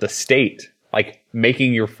 filing with the state like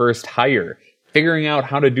making your first hire, figuring out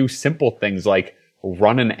how to do simple things like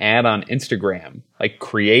run an ad on Instagram, like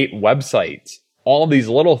create websites, all these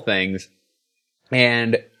little things.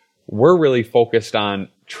 And we're really focused on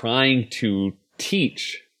trying to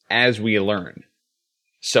teach as we learn.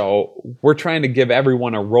 So we're trying to give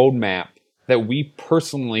everyone a roadmap that we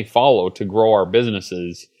personally follow to grow our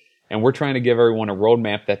businesses. And we're trying to give everyone a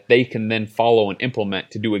roadmap that they can then follow and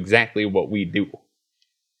implement to do exactly what we do.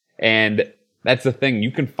 And that's the thing.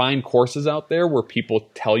 You can find courses out there where people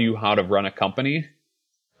tell you how to run a company,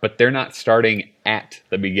 but they're not starting at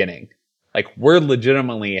the beginning. Like we're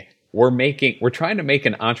trying to make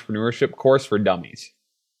an entrepreneurship course for dummies.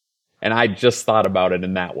 And I just thought about it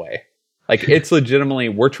in that way. Like it's legitimately,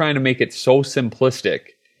 we're trying to make it so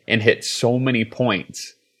simplistic and hit so many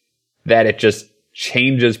points that it just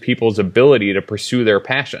changes people's ability to pursue their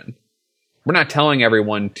passion. We're not telling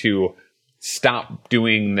everyone to stop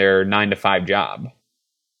doing their 9-to-5 job.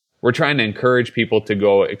 We're trying to encourage people to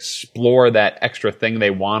go explore that extra thing they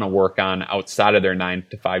want to work on outside of their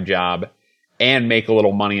 9-to-5 job and make a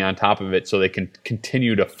little money on top of it so they can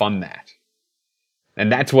continue to fund that.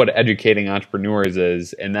 And that's what educating entrepreneurs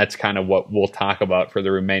is. And that's kind of what we'll talk about for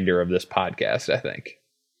the remainder of this podcast, I think.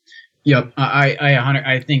 Yep.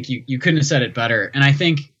 I think you couldn't have said it better. And I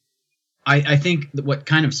think what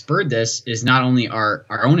kind of spurred this is not only our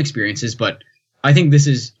own experiences, but I think this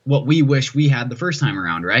is what we wish we had the first time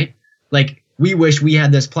around, right? Like we wish we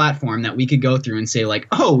had this platform that we could go through and say like,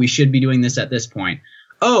 oh, we should be doing this at this point.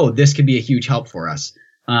 Oh, this could be a huge help for us.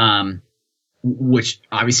 Which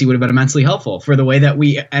obviously would have been immensely helpful for the way that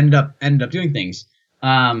we end up doing things.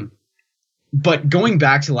 But going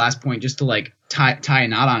back to the last point, just to like tie a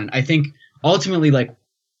knot on it, I think ultimately like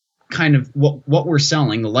kind of what we're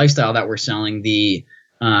selling, the lifestyle that we're selling, the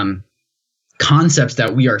concepts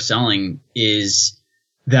that we are selling is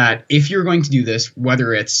that if you're going to do this,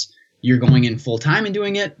 whether it's you're going in full time and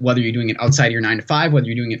doing it, whether you're doing it outside your 9-to-5, whether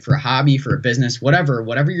you're doing it for a hobby, for a business, whatever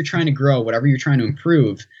you're trying to grow, whatever you're trying to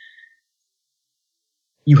improve,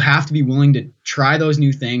 you have to be willing to try those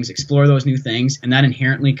new things, explore those new things, and that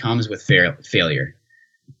inherently comes with failure.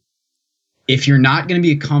 If you're not going to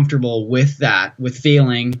be comfortable with that, with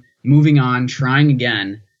failing, moving on, trying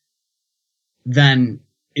again, then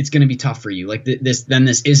it's going to be tough for you. Like this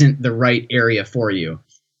isn't the right area for you.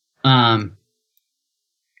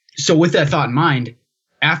 So with that thought in mind,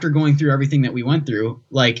 after going through everything that we went through,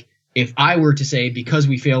 like if I were to say, because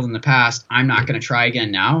we failed in the past, I'm not going to try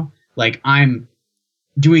again now, like I'm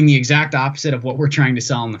doing the exact opposite of what we're trying to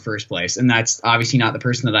sell in the first place. And that's obviously not the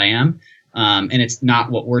person that I am. And it's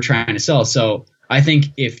not what we're trying to sell. So I think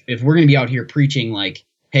if we're going to be out here preaching like,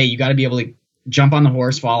 hey, you got to be able to jump on the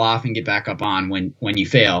horse, fall off, and get back up on when you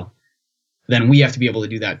fail, then we have to be able to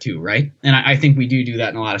do that too, right? And I think we do that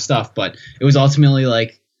in a lot of stuff. But it was ultimately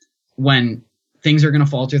like when things are going to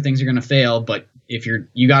falter, things are going to fail. But if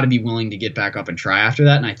you got to be willing to get back up and try after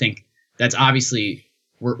that. And I think that's obviously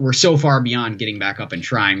we're so far beyond getting back up and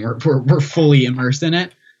trying. We're fully immersed in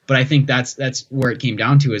it. But I think that's where it came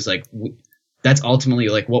down to is like that's ultimately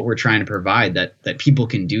like what we're trying to provide, that people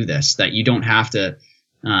can do this, that you don't have to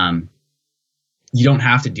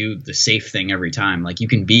do the safe thing every time. Like you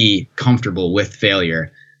can be comfortable with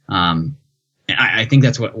failure. And I think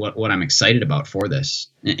that's what I'm excited about for this.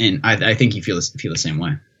 And I think you feel the same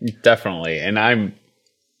way. Definitely. And I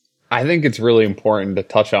think it's really important to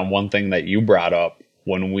touch on one thing that you brought up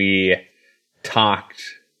when we talked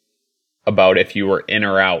about if you were in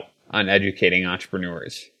or out on educating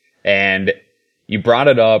entrepreneurs. And you brought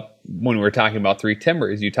it up when we were talking about Three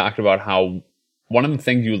Timbers. You talked about how one of the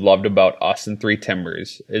things you loved about us and Three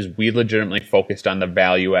Timbers is we legitimately focused on the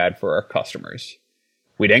value add for our customers.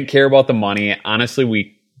 We didn't care about the money. Honestly,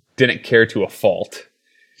 we didn't care to a fault,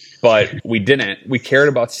 but we didn't. We cared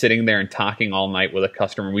about sitting there and talking all night with a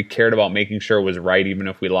customer. We cared about making sure it was right, even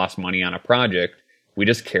if we lost money on a project. We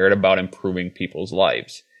just cared about improving people's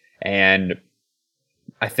lives. And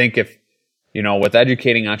I think with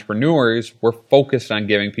educating entrepreneurs, we're focused on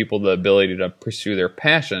giving people the ability to pursue their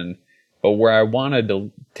passion. But where I wanted to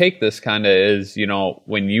take this kind of is,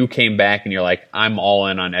 when you came back and you're like, I'm all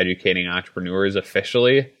in on educating entrepreneurs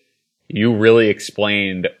officially, you really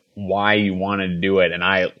explained why you wanted to do it. And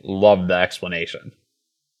I love the explanation.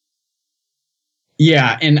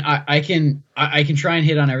 Yeah. And I can try and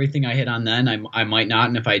hit on everything I hit on then. I might not.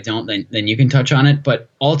 And if I don't, then you can touch on it.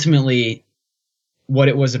 But ultimately, what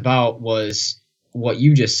it was about was what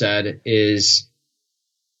you just said is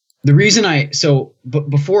the reason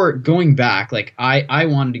before going back, like I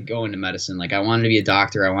wanted to go into medicine. Like I wanted to be a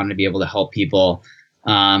doctor. I wanted to be able to help people.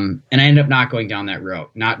 And I ended up not going down that road,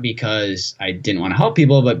 not because I didn't want to help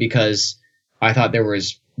people, but because I thought there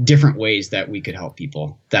was different ways that we could help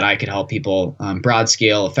people, that I could help people, broad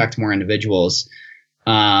scale, affect more individuals.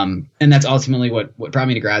 And that's ultimately what brought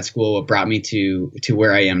me to grad school, what brought me to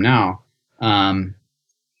where I am now.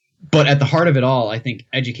 But at the heart of it all, I think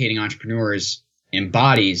educating entrepreneurs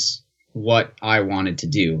embodies what I wanted to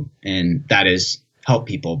do. And that is help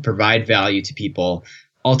people, provide value to people.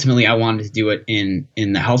 Ultimately, I wanted to do it in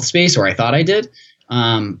the health space, or I thought I did.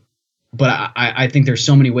 But I think there's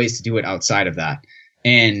so many ways to do it outside of that.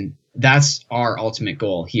 And that's our ultimate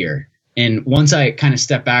goal here. And once I kind of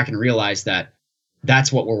step back and realize that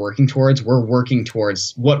that's what we're working towards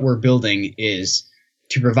what we're building is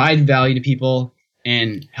to provide value to people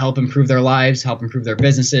and help improve their lives, help improve their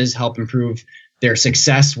businesses, help improve their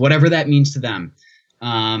success, whatever that means to them.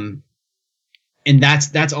 And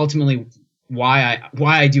that's ultimately why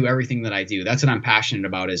I do everything that I do. That's what I'm passionate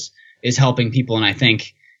about is helping people. And I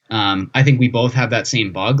think we both have that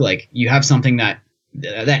same bug. Like, you have something that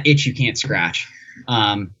itch you can't scratch.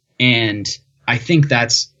 And I think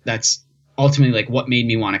that's ultimately like what made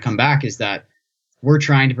me want to come back, is that we're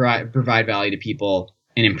trying to provide value to people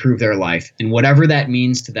and improve their life, and whatever that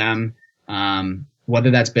means to them,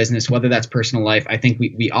 whether that's business, whether that's personal life, I think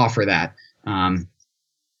we offer that.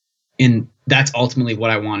 And that's ultimately what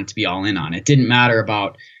I wanted to be all in on. It didn't matter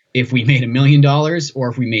about if we made $1 million or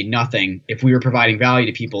if we made nothing. If we were providing value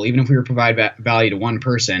to people, even if we were providing value to one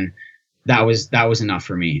person, that was enough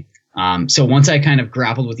for me. So once I kind of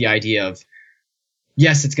grappled with the idea of,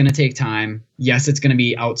 yes, it's going to take time. Yes, it's going to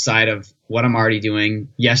be outside of what I'm already doing.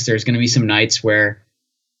 Yes, there's going to be some nights where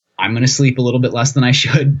I'm going to sleep a little bit less than I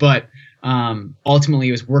should, but ultimately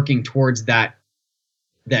it was working towards that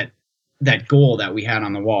goal that we had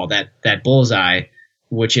on the wall, that bullseye,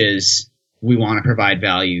 which is we want to provide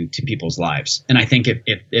value to people's lives. And I think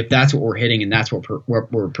if that's what we're hitting and that's what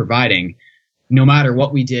we're providing, no matter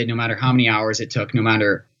what we did, no matter how many hours it took, no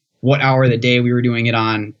matter what hour of the day we were doing it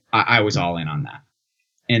on, I was all in on that.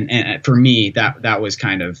 And for me, that was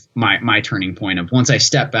kind of my turning point of once I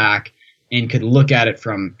stepped back and could look at it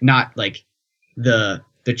from not like the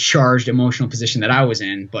charged emotional position that I was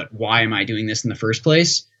in, but why am I doing this in the first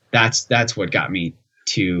place? That's what got me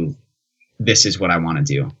to, this is what I want to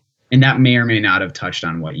do. And that may or may not have touched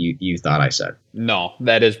on what you thought I said. No,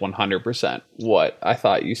 that is 100% what I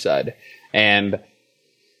thought you said. And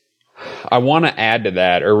I want to add to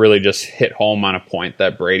that, or really just hit home on a point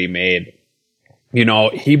that Brady made. You know,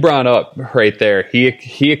 he brought up right there,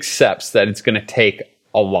 he accepts that it's going to take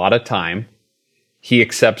a lot of time. He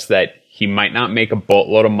accepts that he might not make a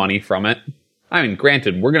boatload of money from it. I mean,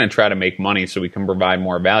 granted, we're going to try to make money so we can provide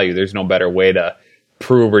more value. There's no better way to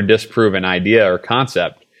prove or disprove an idea or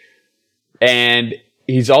concept. And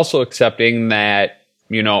he's also accepting that,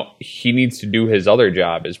 you know, he needs to do his other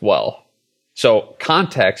job as well. So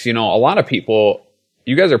context, you know, a lot of people,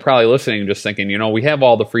 you guys are probably listening just thinking, you know, we have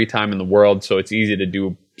all the free time in the world, so it's easy to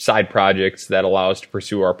do side projects that allow us to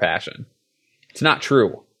pursue our passion. It's not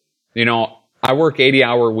true. You know, I work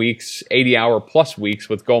 80-hour plus weeks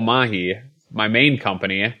with Go Mahi, my main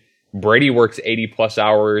company. Brady works 80 plus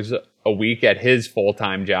hours a week at his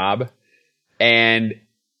full-time job. And,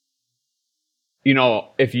 you know,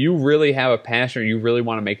 if you really have a passion or you really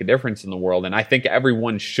want to make a difference in the world, and I think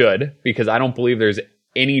everyone should, because I don't believe there's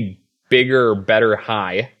any bigger or better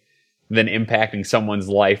high than impacting someone's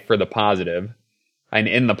life for the positive and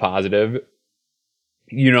in the positive,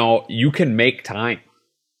 you know, you can make time.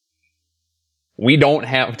 We don't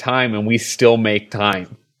have time and we still make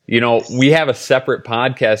time. You know, we have a separate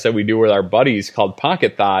podcast that we do with our buddies called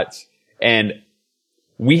Pocket Thoughts, and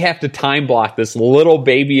we have to time block this little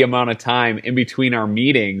baby amount of time in between our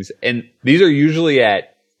meetings. And these are usually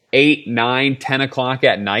at 8, 9, 10 o'clock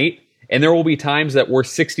at night. And there will be times that we're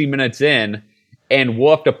 60 minutes in and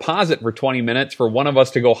we'll have to pause it for 20 minutes for one of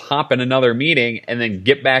us to go hop in another meeting and then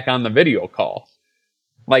get back on the video call.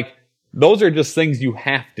 Like, those are just things you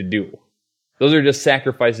have to do. Those are just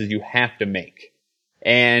sacrifices you have to make.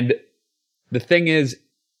 And the thing is,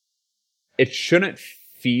 it shouldn't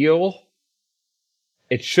feel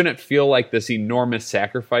like this enormous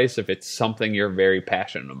sacrifice if it's something you're very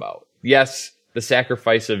passionate about. Yes, the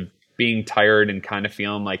sacrifice of being tired and kind of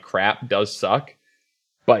feeling like crap does suck,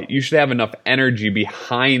 but you should have enough energy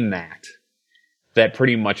behind that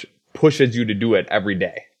pretty much pushes you to do it every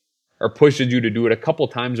day, or pushes you to do it a couple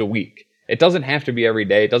times a week. It doesn't have to be every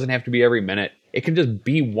day. It doesn't have to be every minute. It can just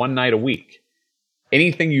be one night a week.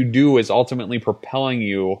 Anything you do is ultimately propelling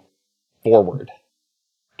you forward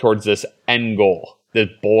towards this end goal, this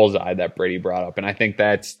bullseye that Brady brought up. And I think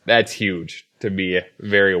that's huge to be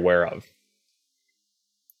very aware of.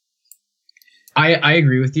 I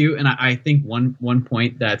agree with you. And I think one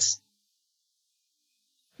point that's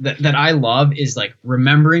that I love is like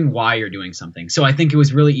remembering why you're doing something. So I think it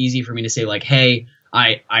was really easy for me to say like, hey,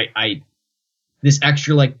 I this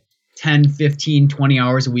extra like 10, 15, 20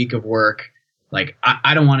 hours a week of work, like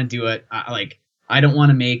I don't want to do it. I don't want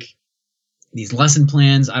to make these lesson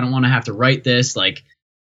plans. I don't want to have to write this. Like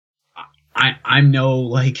I'm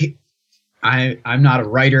not a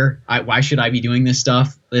writer. Why should I be doing this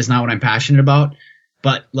stuff? It's not what I'm passionate about.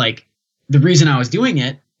 But like the reason I was doing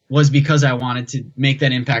it was because I wanted to make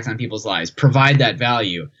that impact on people's lives, provide that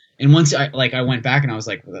value. And once I went back and I was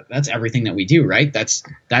like, well, that's everything that we do, right? That's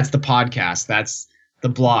the podcast, that's the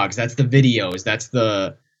blogs, that's the videos, that's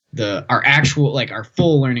our actual, like our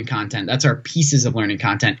full learning content. That's our pieces of learning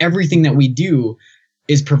content. Everything that we do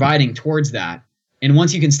is providing towards that. And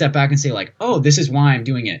once you can step back and say like, oh, this is why I'm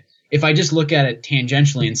doing it. If I just look at it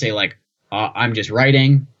tangentially and say like, I'm just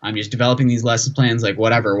writing, I'm just developing these lesson plans, like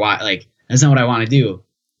whatever, why, like that's not what I want to do.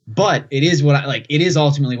 But it is it is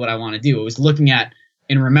ultimately what I want to do. It was looking at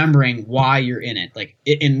and remembering why you're in it. Like,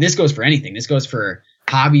 and this goes for anything. This goes for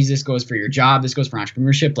hobbies. This goes for your job. This goes for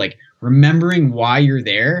entrepreneurship. Like remembering why you're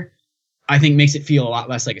there, I think makes it feel a lot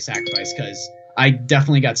less like a sacrifice, because I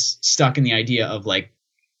definitely got stuck in the idea of like,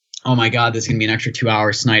 oh my God, this is going to be an extra 2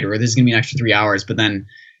 hours tonight, or this is going to be an extra 3 hours. But then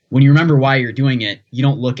when you remember why you're doing it, you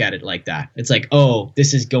don't look at it like that. It's like, oh,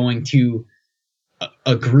 this is going to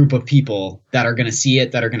a group of people that are going to see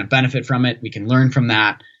it, that are going to benefit from it. We can learn from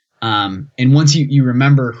that. And once you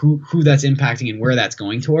remember who that's impacting and where that's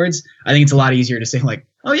going towards, I think it's a lot easier to say like,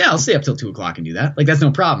 oh yeah, I'll stay up till 2 o'clock and do that. Like, that's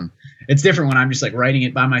no problem. It's different when I'm just like writing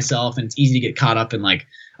it by myself, and it's easy to get caught up in like,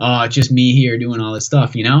 oh, it's just me here doing all this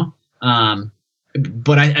stuff, you know?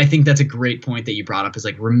 But I think that's a great point that you brought up, is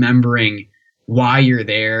like remembering why you're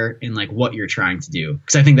there and like what you're trying to do.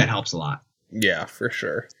 'Cause I think that helps a lot. Yeah, for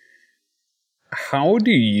sure.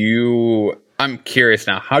 I'm curious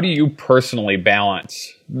now, how do you personally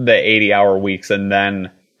balance the 80-hour weeks and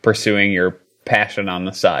then pursuing your passion on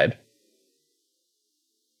the side?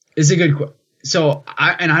 It's a good question. So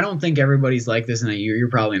I don't think everybody's like this, and you're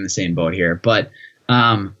probably in the same boat here, but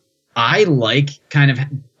I like kind of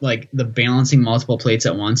like the balancing multiple plates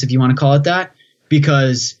at once, if you want to call it that,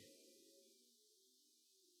 because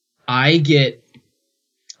I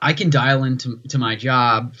can dial into my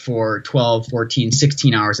job for 12, 14,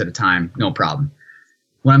 16 hours at a time, no problem.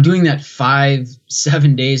 When I'm doing that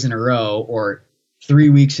 5-7 days in a row, or 3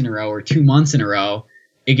 weeks in a row, or 2 months in a row,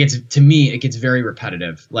 it gets very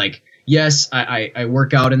repetitive. Like, yes, I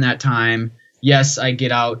work out in that time. Yes, I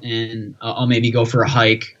get out and I'll maybe go for a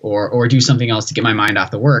hike or do something else to get my mind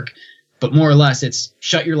off the work. But more or less, it's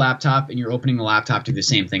shut your laptop and you're opening the laptop to do the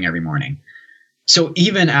same thing every morning. So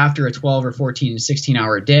even after a 12 or 14, 16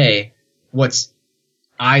 hour day, what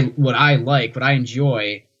I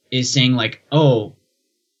enjoy is saying like, oh,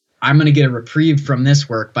 I'm going to get a reprieve from this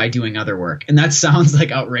work by doing other work. And that sounds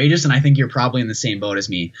like outrageous, and I think you're probably in the same boat as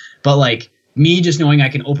me. But like me just knowing I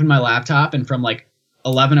can open my laptop and from like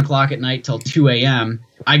 11 o'clock at night till 2 a.m.,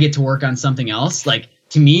 I get to work on something else. Like,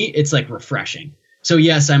 to me, it's like refreshing. So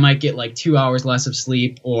yes, I might get like 2 hours less of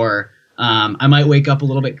sleep, or I might wake up a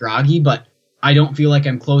little bit groggy, but I don't feel like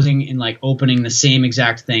I'm closing and like opening the same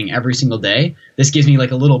exact thing every single day. This gives me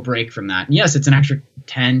like a little break from that. And yes, it's an extra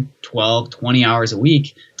 10, 12, 20 hours a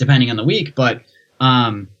week, depending on the week, but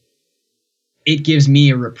it gives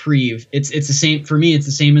me a reprieve. It's the same for me. It's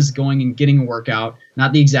the same as going and getting a workout,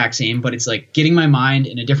 not the exact same, but it's like getting my mind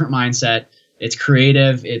in a different mindset. It's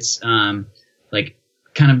creative. It's like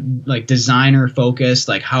kind of like designer focused.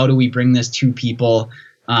 Like, how do we bring this to people?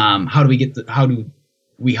 How do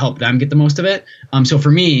we help them get the most of it? So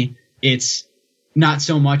for me, it's not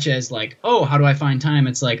so much as like, oh, how do I find time?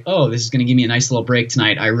 It's like, oh, this is going to give me a nice little break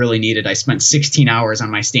tonight. I really need it. I spent 16 hours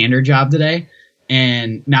on my standard job today,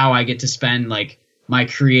 and now I get to spend like my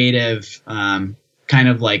creative kind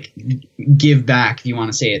of like give back, if you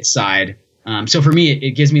want to say it, side. So for me,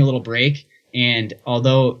 it gives me a little break. And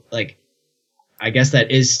although like, I guess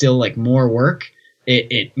that is still like more work,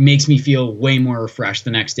 it makes me feel way more refreshed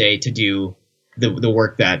the next day to do the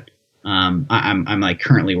work that I'm like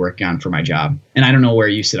currently working on for my job. And I don't know where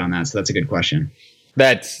you sit on that, so that's a good question.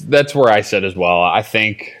 That's where I sit as well. I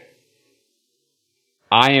think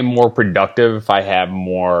I am more productive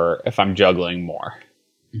if I'm juggling more,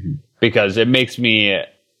 because it makes me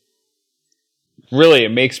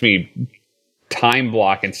time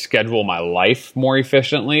block and schedule my life more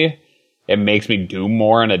efficiently. It makes me do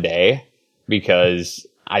more in a day, because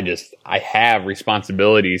I have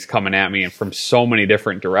responsibilities coming at me and from so many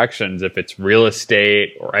different directions. If it's real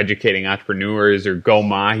estate or educating entrepreneurs or Go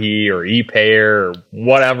Mahi or ePayer or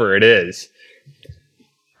whatever it is.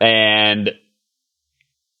 And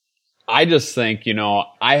I just think,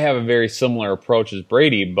 I have a very similar approach as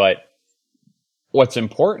Brady, but what's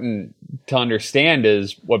important to understand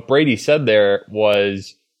is what Brady said there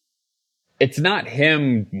was it's not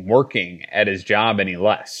him working at his job any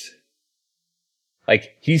less.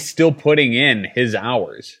 Like, he's still putting in his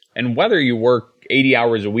hours. And whether you work 80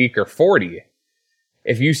 hours a week or 40,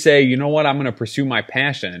 if you say, you know what, I'm going to pursue my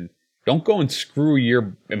passion, don't go and screw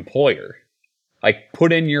your employer. Like,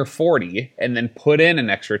 put in your 40 and then put in an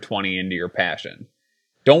extra 20 into your passion.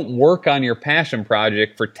 Don't work on your passion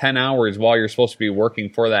project for 10 hours while you're supposed to be working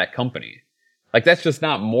for that company. Like, that's just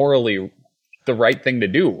not morally the right thing to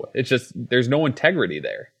do. It's just, there's no integrity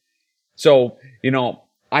there. So,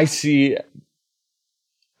 I see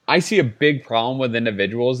a big problem with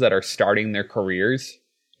individuals that are starting their careers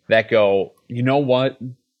that go, you know what?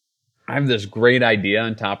 I have this great idea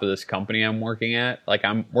on top of this company I'm working at. Like,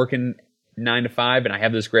 I'm working 9 to 5 and I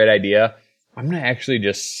have this great idea. I'm going to actually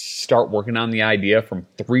just start working on the idea from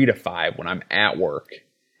 3 to 5 when I'm at work.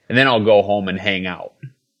 And then I'll go home and hang out.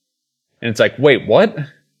 And it's like, wait, what?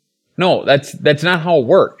 No, that's not how it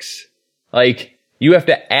works. Like, you have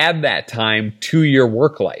to add that time to your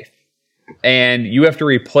work life. And you have to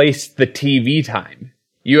replace the TV time.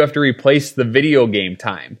 You have to replace the video game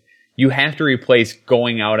time. You have to replace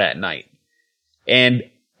going out at night. And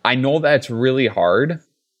I know that's really hard.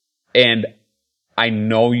 And I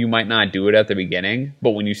know you might not do it at the beginning,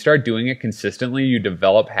 but when you start doing it consistently, you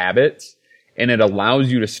develop habits and it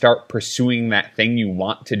allows you to start pursuing that thing you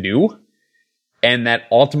want to do. And that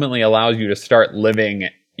ultimately allows you to start living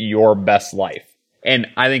your best life. And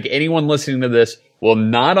I think anyone listening to this will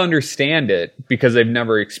not understand it because they've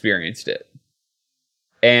never experienced it.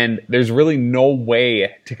 And there's really no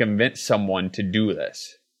way to convince someone to do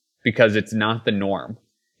this because it's not the norm.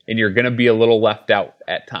 And you're going to be a little left out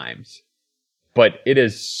at times. But it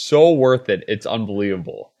is so worth it. It's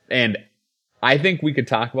unbelievable. And I think we could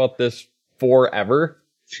talk about this forever.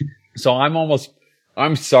 So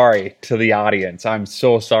I'm sorry to the audience. I'm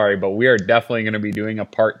so sorry, but we are definitely going to be doing a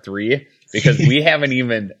part 3 because we haven't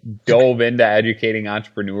even dove into educating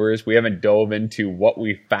entrepreneurs. We haven't dove into what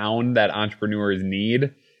we found that entrepreneurs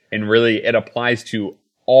need. And really, it applies to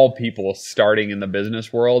all people starting in the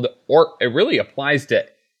business world, or it really applies to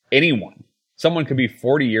anyone. Someone could be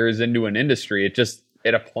 40 years into an industry.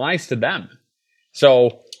 It applies to them.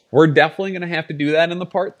 So we're definitely going to have to do that in the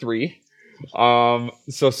part 3.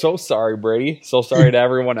 So sorry, Brady. So sorry to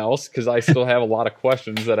everyone else because I still have a lot of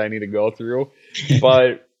questions that I need to go through.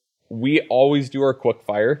 But we always do our quick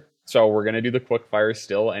fire. So we're going to do the quick fire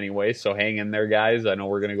still anyway. So hang in there, guys. I know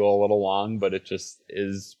we're going to go a little long, but it just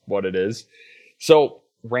is what it is. So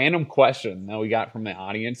random question that we got from the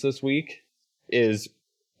audience this week is,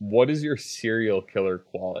 what is your serial killer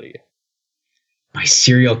quality? My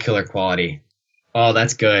serial killer quality. Oh,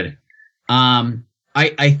 that's good.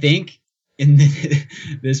 I think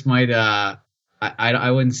this might I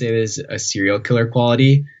wouldn't say this is a serial killer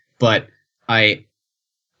quality, but I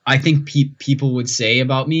think people would say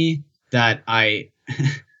about me that I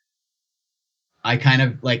kind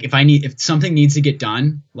of like if something needs to get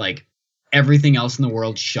done, like everything else in the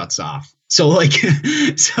world shuts off. So whether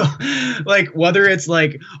it's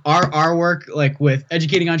like our work like with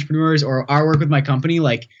educating entrepreneurs or our work with my company,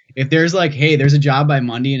 like if there's like, hey, there's a job by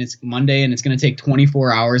Monday and it's going to take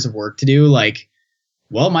 24 hours of work to do, like,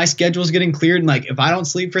 well, my schedule's getting cleared. And like, if I don't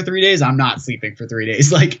sleep for 3 days, I'm not sleeping for 3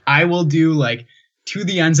 days. Like I will do like to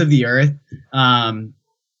the ends of the earth,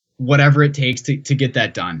 whatever it takes to get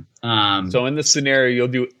that done. So in this scenario, you'll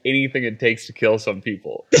do anything it takes to kill some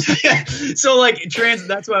people. So like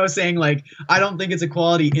that's why I was saying, like, I don't think it's a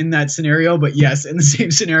quality in that scenario, but yes, in the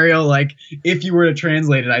same scenario, like if you were to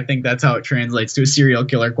translate it, I think that's how it translates to a serial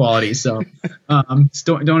killer quality. So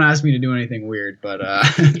don't ask me to do anything weird, but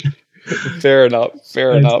fair enough.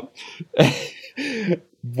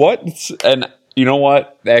 And you know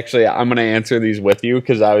what? Actually, I'm going to answer these with you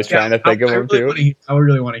because I was trying to think of them too. I would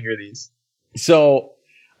really want to hear these. So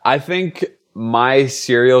I think my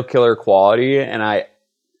serial killer quality, and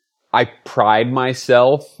I pride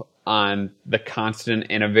myself on the constant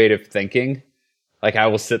innovative thinking. Like I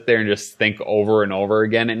will sit there and just think over and over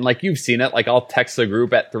again. And like you've seen it, like I'll text the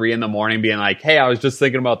group at 3 a.m. being like, hey, I was just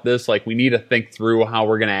thinking about this. Like we need to think through how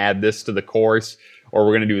we're going to add this to the course, or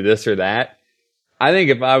we're going to do this or that. I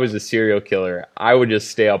think if I was a serial killer, I would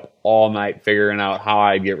just stay up all night figuring out how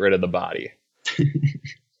I'd get rid of the body.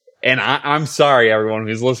 And I'm sorry, everyone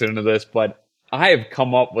who's listening to this, but I have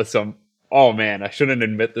come up with some, oh man, I shouldn't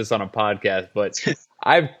admit this on a podcast, but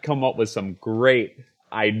I've come up with some great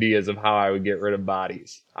ideas of how I would get rid of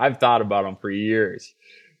bodies. I've thought about them for years.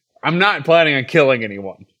 I'm not planning on killing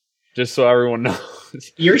anyone, just so everyone knows.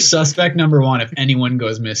 You're suspect number one if anyone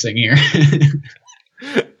goes missing here.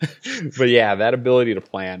 But yeah, that ability to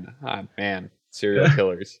plan, man, serial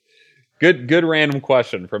killers. Good random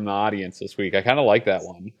question from the audience this week. I kind of like that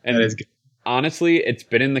one. And That is good. honestly, it's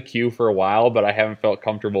been in the queue for a while, but I haven't felt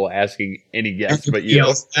comfortable asking any guests but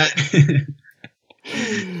you.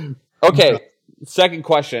 Okay, second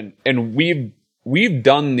question. And we've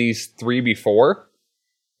done these 3 before,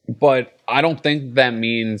 but I don't think that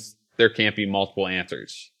means there can't be multiple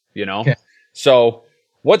answers, you know? Okay. So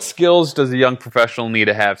what skills does a young professional need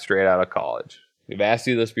to have straight out of college? We've asked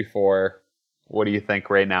you this before. What do you think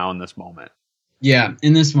right now in this moment? Yeah,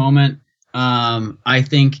 in this moment, I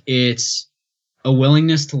think it's a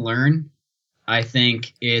willingness to learn. I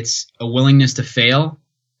think it's a willingness to fail.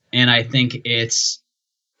 And I think it's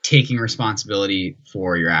taking responsibility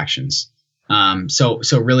for your actions. So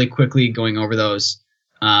really quickly going over those,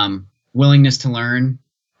 willingness to learn.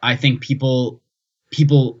 I think people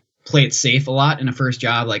play it safe a lot in a first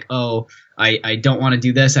job. Like, oh, I don't want to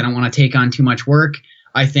do this. I don't want to take on too much work.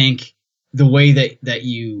 I think the way that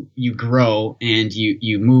you grow and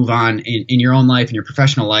you move on in your own life and your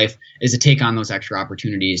professional life is to take on those extra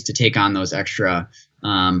opportunities, to take on those extra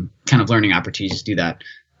kind of learning opportunities to do that.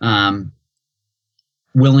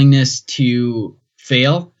 Willingness to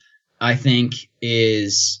fail, I think,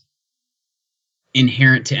 is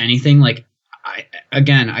inherent to anything. Like,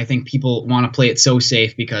 I think people want to play it so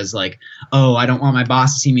safe because, like, oh, I don't want my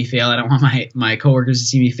boss to see me fail. I don't want my coworkers to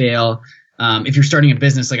see me fail. If you're starting a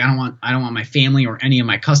business, like, I don't want my family or any of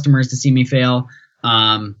my customers to see me fail.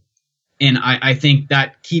 And I think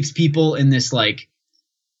that keeps people in this like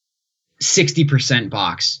 60%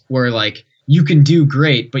 box where, like, you can do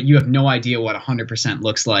great, but you have no idea what 100%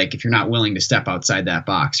 looks like if you're not willing to step outside that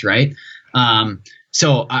box, right?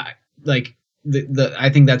 So I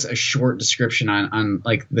think that's a short description on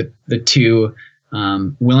like the two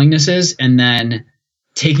willingnesses. And then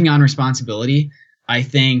taking on responsibility. I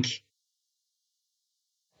think,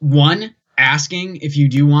 one, asking if you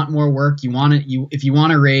do want more work, if you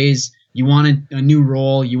want a raise, you want a new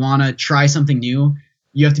role, you want to try something new,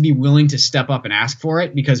 you have to be willing to step up and ask for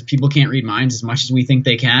it, because people can't read minds as much as we think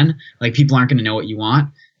they can. Like, people aren't going to know what you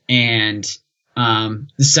want. And the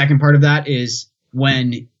second part of that is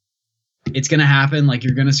when it's going to happen, like,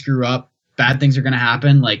 you're going to screw up, bad things are going to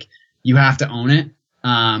happen. Like, you have to own it.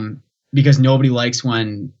 Because nobody likes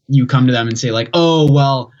when you come to them and say, like, oh,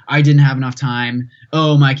 well, I didn't have enough time.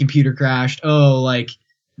 Oh, my computer crashed. Oh, like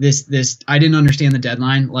this, I didn't understand the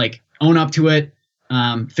deadline. Like, own up to it,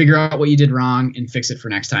 figure out what you did wrong and fix it for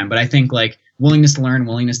next time. But I think, like, willingness to learn,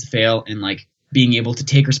 willingness to fail, and, like, being able to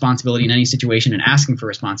take responsibility in any situation and asking for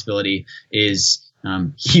responsibility is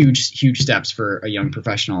huge steps for a young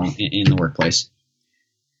professional in the workplace.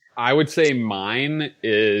 I would say mine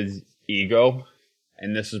is ego.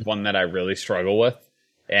 And this is one that I really struggle with,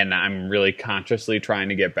 and I'm really consciously trying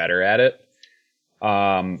to get better at it.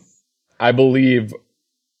 I believe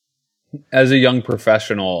as a young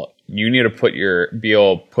professional, you need to be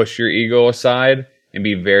able to push your ego aside and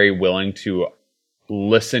be very willing to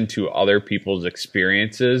listen to other people's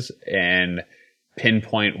experiences and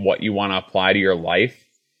pinpoint what you want to apply to your life.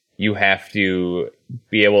 You have to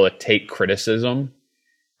be able to take criticism,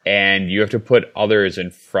 and you have to put others in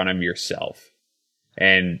front of yourself.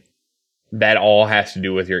 And that all has to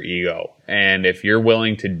do with your ego. And if you're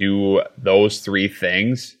willing to do those 3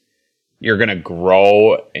 things, you're going to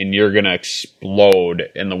grow and you're going to explode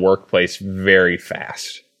in the workplace very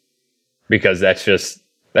fast. Because that's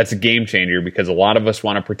a game changer, because a lot of us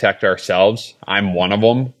want to protect ourselves. I'm one of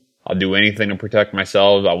them. I'll do anything to protect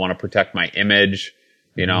myself. I want to protect my image.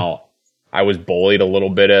 You know, I was bullied a little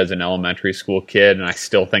bit as an elementary school kid, and I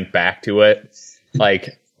still think back to it.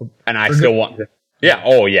 Like, and I still want... Yeah.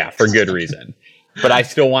 Oh, yeah. For good reason. But I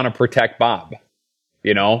still want to protect Bob,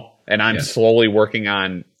 you know, and I'm slowly working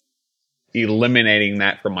on eliminating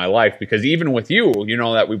that from my life, because even with you, you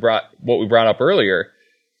know, that we brought up earlier,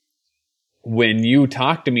 when you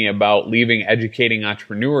talked to me about leaving educating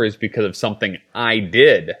entrepreneurs because of something I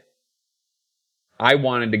did, I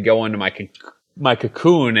wanted to go into my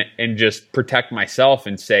cocoon and just protect myself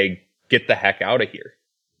and say, get the heck out of here.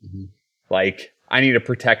 Mm-hmm. Like, I need to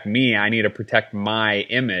protect me. I need to protect my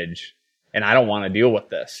image, and I don't want to deal with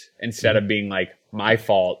this. Instead of being like, my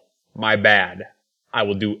fault, my bad, I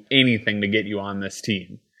will do anything to get you on this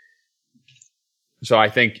team. So I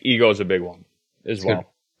think ego is a big one as well. Good.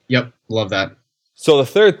 Yep. Love that. So the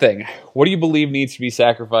third thing, what do you believe needs to be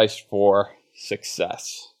sacrificed for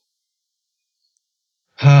success?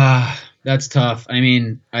 That's tough. I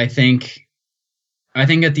mean, I think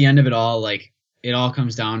at the end of it all, like, it all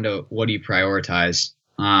comes down to what do you prioritize.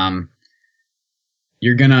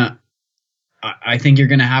 I think you're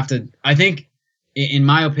gonna have to. I think, in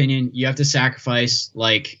my opinion, you have to sacrifice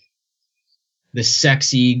like the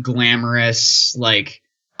sexy, glamorous, like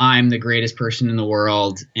I'm the greatest person in the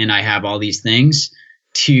world and I have all these things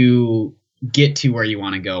to get to where you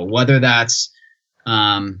want to go. Whether that's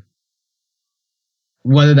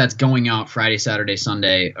going out Friday, Saturday,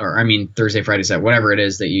 Sunday, or Thursday, Friday, Saturday, whatever it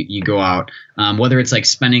is that you go out. Whether it's like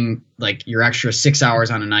spending like your extra 6 hours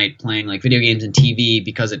on a night playing like video games and TV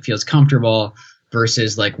because it feels comfortable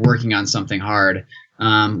versus like working on something hard.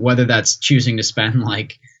 Whether that's choosing to spend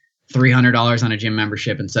like $300 on a gym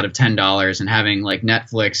membership instead of $10 and having like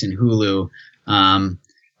Netflix and Hulu.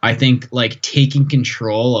 I think like taking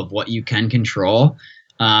control of what you can control,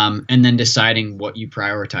 and then deciding what you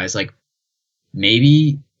prioritize. Like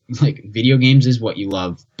maybe like video games is what you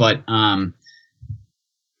love, but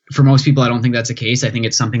for most people, I don't think that's the case. I think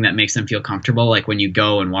it's something that makes them feel comfortable. Like when you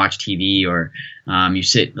go and watch TV or you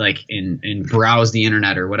sit like and browse the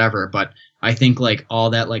internet or whatever. But I think like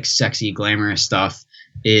all that like sexy, glamorous stuff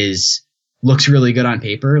looks really good on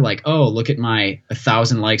paper. Like, oh, look at my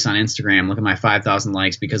 1,000 likes on Instagram. Look at my 5,000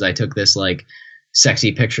 likes because I took this like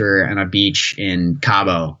sexy picture on a beach in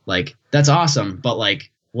Cabo. Like that's awesome. But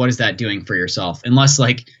like, what is that doing for yourself? Unless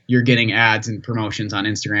like you're getting ads and promotions on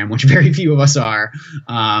Instagram, which very few of us are.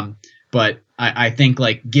 But I think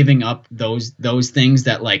like giving up those things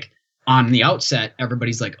that like on the outset,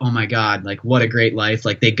 everybody's like, oh my God, like what a great life.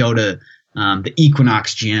 Like they go to the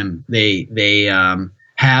Equinox gym. They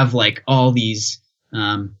have like all these,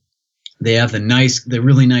 they have the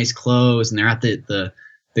really nice clothes and they're at the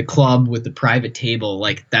club with the private table.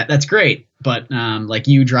 Like that's great. But like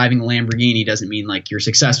you driving a Lamborghini doesn't mean like you're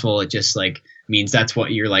successful. It just like means that's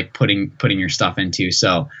what you're like putting your stuff into.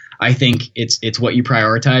 So I think it's what you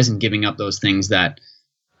prioritize and giving up those things that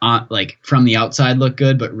like from the outside look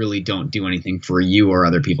good, but really don't do anything for you or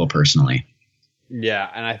other people personally. Yeah.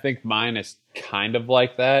 And I think mine is kind of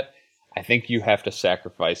like that. I think you have to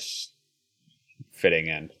sacrifice fitting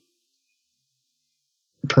in.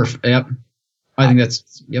 Perfect. Yep. I think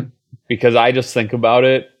that's, yep. Because I just think about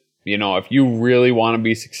it, you know, if you really want to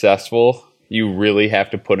be successful, you really have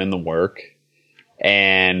to put in the work.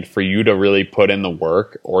 And for you to really put in the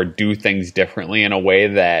work or do things differently in a way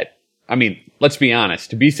that, I mean, let's be honest,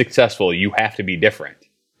 to be successful, you have to be different.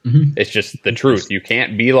 Mm-hmm. It's just the truth. You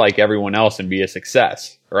can't be like everyone else and be a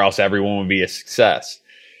success, or else everyone would be a success.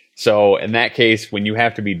 So in that case, when you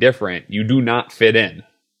have to be different, you do not fit in.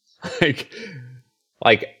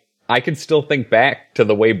 Like I can still think back to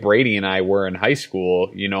the way Brady and I were in high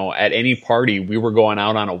school. You know, at any party, we were going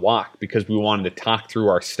out on a walk because we wanted to talk through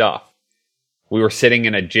our stuff. We were sitting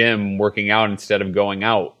in a gym working out instead of going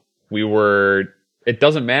out. It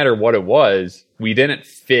doesn't matter what it was. We didn't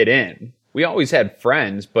fit in. We always had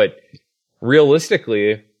friends, but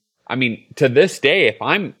realistically, I mean, to this day,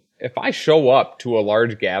 if I show up to a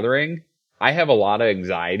large gathering, I have a lot of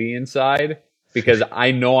anxiety inside because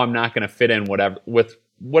I know I'm not going to fit in with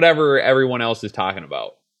whatever everyone else is talking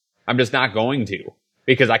about. I'm just not going to,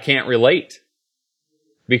 because I can't relate.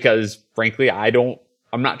 Because frankly,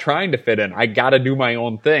 I'm not trying to fit in. I got to do my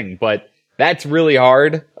own thing, but that's really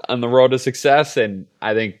hard on the road to success. And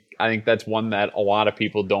I think that's one that a lot of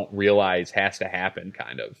people don't realize has to happen,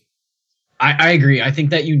 kind of. I agree. I think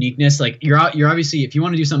that uniqueness, like you're obviously, if you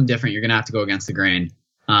want to do something different, you're going to have to go against the grain.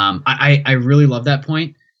 I really love that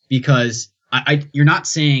point, because you're not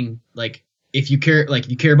saying like, if you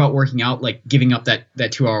care about working out, like giving up that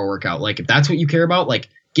 2-hour workout, like if that's what you care about, like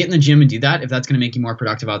get in the gym and do that. If that's going to make you more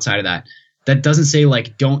productive outside of that, that doesn't say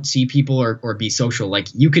like, don't see people or be social. Like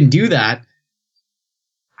you can do that.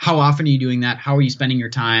 How often are you doing that? How are you spending your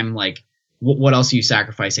time? Like what else are you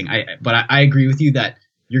sacrificing? But I agree with you that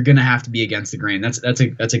you're going to have to be against the grain. That's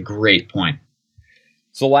a great point.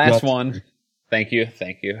 So last one. Thank you.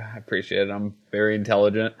 I appreciate it. I'm very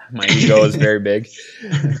intelligent. My ego is very big.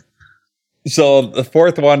 So the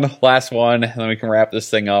fourth one, last one, and then we can wrap this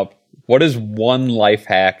thing up. What is one life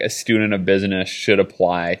hack a student of business should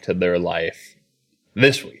apply to their life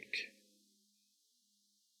this week?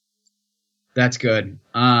 That's good.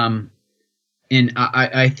 And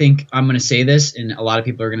I think I'm going to say this, and a lot of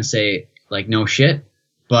people are going to say like, no shit,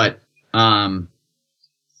 but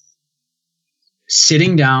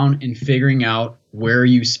sitting down and figuring out where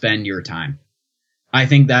you spend your time. I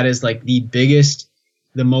think that is like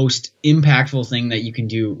the most impactful thing that you can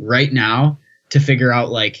do right now to figure out,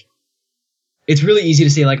 like, it's really easy to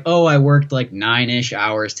say like, oh, I worked like 9-ish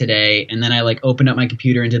hours today, and then I like opened up my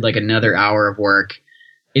computer and did like another hour of work.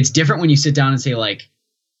 It's different when you sit down and say like,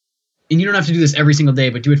 and you don't have to do this every single day,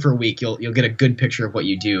 but do it for a week. You'll get a good picture of what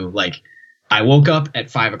you do. Like, I woke up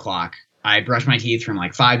at 5 o'clock. I brushed my teeth from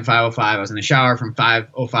like 5 to 5:05. I was in the shower from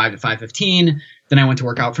 5:05 to 5:15. Then I went to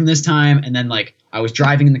work out from this time. And then like I was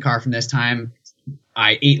driving in the car from this time.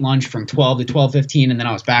 I ate lunch from 12 to 12:15. And then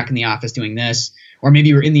I was back in the office doing this. Or maybe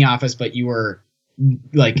you were in the office, but you were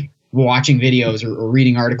like watching videos or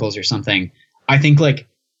reading articles or something. I think like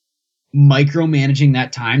micromanaging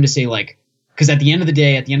that time to say like, because at the end of the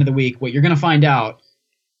day, at the end of the week, what you're going to find out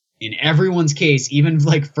in everyone's case, even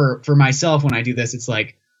like for myself, when I do this, it's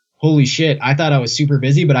like, holy shit, I thought I was super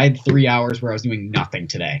busy, but I had 3 hours where I was doing nothing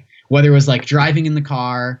today. Whether it was like driving in the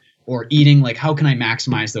car or eating, like how can I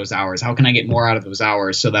maximize those hours? How can I get more out of those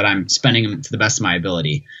hours so that I'm spending them to the best of my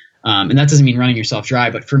ability? And that doesn't mean running yourself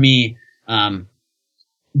dry, but for me,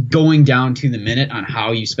 going down to the minute on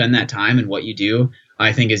how you spend that time and what you do,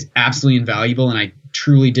 I think is absolutely invaluable. And I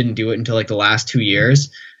truly didn't do it until like the last 2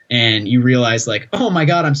 years. And you realize like, oh my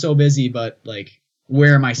God, I'm so busy, but like,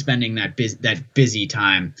 where am I spending that busy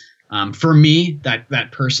time? For me,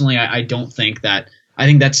 that personally, I don't think that, I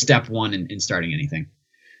think that's step one in starting anything.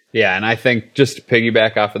 Yeah. And I think just to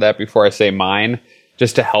piggyback off of that before I say mine,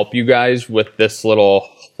 just to help you guys with this little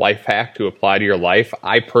life hack to apply to your life,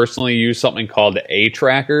 I personally use something called A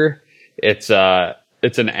Tracker. It's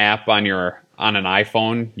an app on an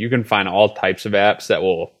iPhone. You can find all types of apps that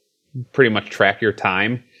will pretty much track your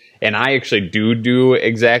time. And I actually do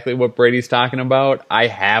exactly what Brady's talking about. I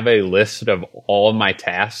have a list of all of my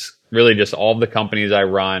tasks, really just all of the companies I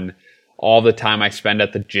run, all the time I spend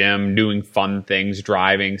at the gym, doing fun things,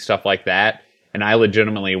 driving, stuff like that. And I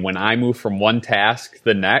legitimately, when I move from one task to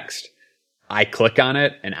the next, I click on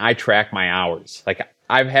it and I track my hours. Like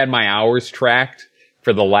I've had my hours tracked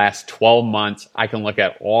for the last 12 months. I can look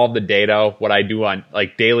at all the data, what I do on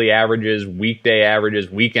like daily averages, weekday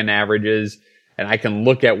averages, weekend averages. And I can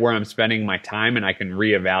look at where I'm spending my time and I can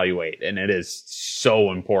reevaluate. And it is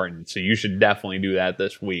so important. So you should definitely do that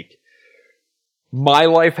this week. My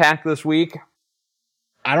life hack this week,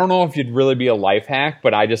 I don't know if you'd really be a life hack,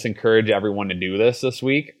 but I just encourage everyone to do this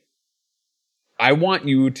week. I want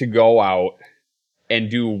you to go out and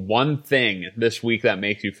do one thing this week that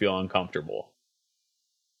makes you feel uncomfortable.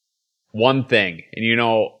 One thing. And you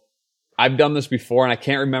know, I've done this before, and I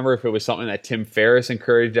can't remember if it was something that Tim Ferriss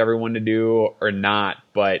encouraged everyone to do or not,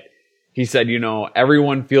 but he said, you know,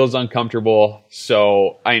 everyone feels uncomfortable,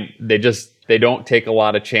 so they don't take a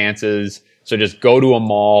lot of chances. So just go to a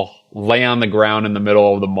mall, lay on the ground in the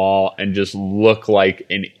middle of the mall, and just look like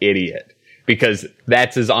an idiot, because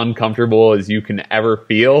that's as uncomfortable as you can ever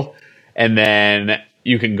feel. And then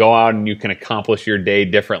you can go out and you can accomplish your day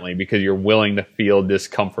differently because you're willing to feel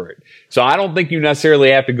discomfort. So I don't think you necessarily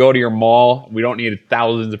have to go to your mall. We don't need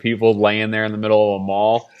thousands of people laying there in the middle of a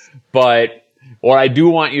mall. But what I do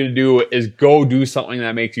want you to do is go do something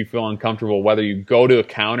that makes you feel uncomfortable, whether you go to a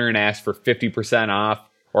counter and ask for 50% off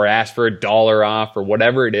or ask for $1 off or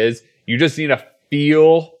whatever it is. You just need to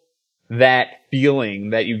feel that feeling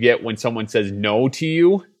that you get when someone says no to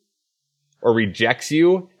you or rejects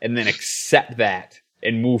you, and then accept that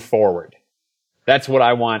and move forward. That's what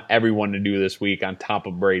I want everyone to do this week on top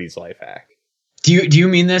of Brady's life hack. Do you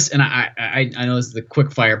mean this? And I know this is the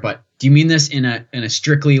quick fire, but do you mean this in a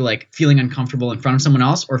strictly like feeling uncomfortable in front of someone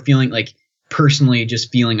else, or feeling like personally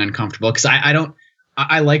just feeling uncomfortable? Because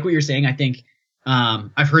I like what you're saying. I think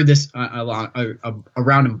I've heard this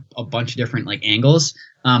around a bunch of different like angles,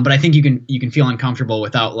 but I think you can feel uncomfortable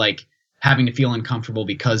without like having to feel uncomfortable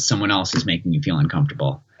because someone else is making you feel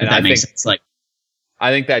uncomfortable. If that makes sense. Like,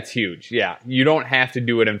 I think that's huge. Yeah. You don't have to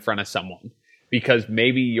do it in front of someone, because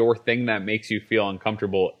maybe your thing that makes you feel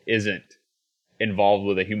uncomfortable isn't involved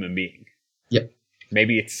with a human being. Yep.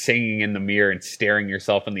 Maybe it's singing in the mirror and staring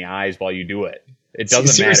yourself in the eyes while you do it. It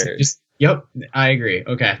doesn't matter. Yep. I agree.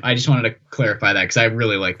 Okay. I just wanted to clarify that because I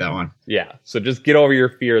really like that one. Yeah. So just get over your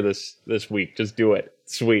fear this week. Just do it.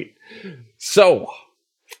 Sweet. So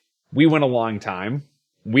we went a long time.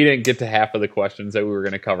 We didn't get to half of the questions that we were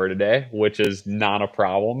going to cover today, which is not a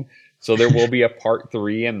problem. So there will be a part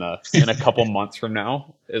 3 in a couple months from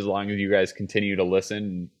now, as long as you guys continue to listen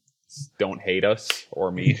and don't hate us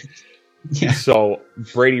or me. Yeah. So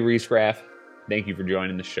Brady Riesgraf, thank you for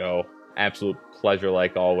joining the show. Absolute pleasure,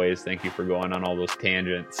 like always. Thank you for going on all those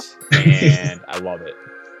tangents, and I love it.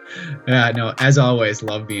 Yeah, no, as always,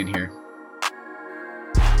 love being here.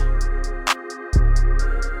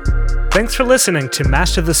 Thanks for listening to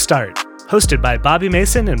Master the Start, hosted by Bobby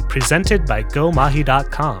Mason and presented by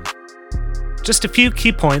GoMahi.com. Just a few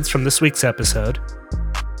key points from this week's episode.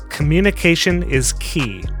 Communication is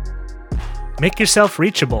key. Make yourself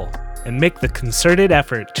reachable and make the concerted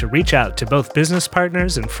effort to reach out to both business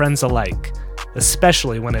partners and friends alike,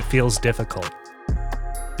 especially when it feels difficult.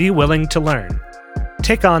 Be willing to learn.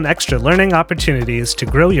 Take on extra learning opportunities to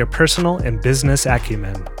grow your personal and business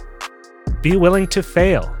acumen. Be willing to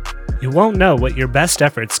fail. You won't know what your best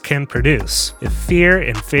efforts can produce if fear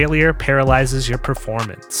and failure paralyzes your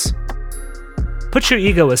performance. Put your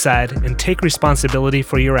ego aside and take responsibility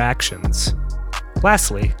for your actions.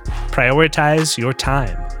 Lastly, prioritize your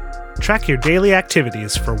time. Track your daily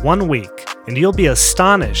activities for 1 week, and you'll be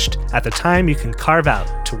astonished at the time you can carve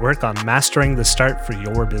out to work on mastering the start for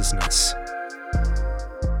your business.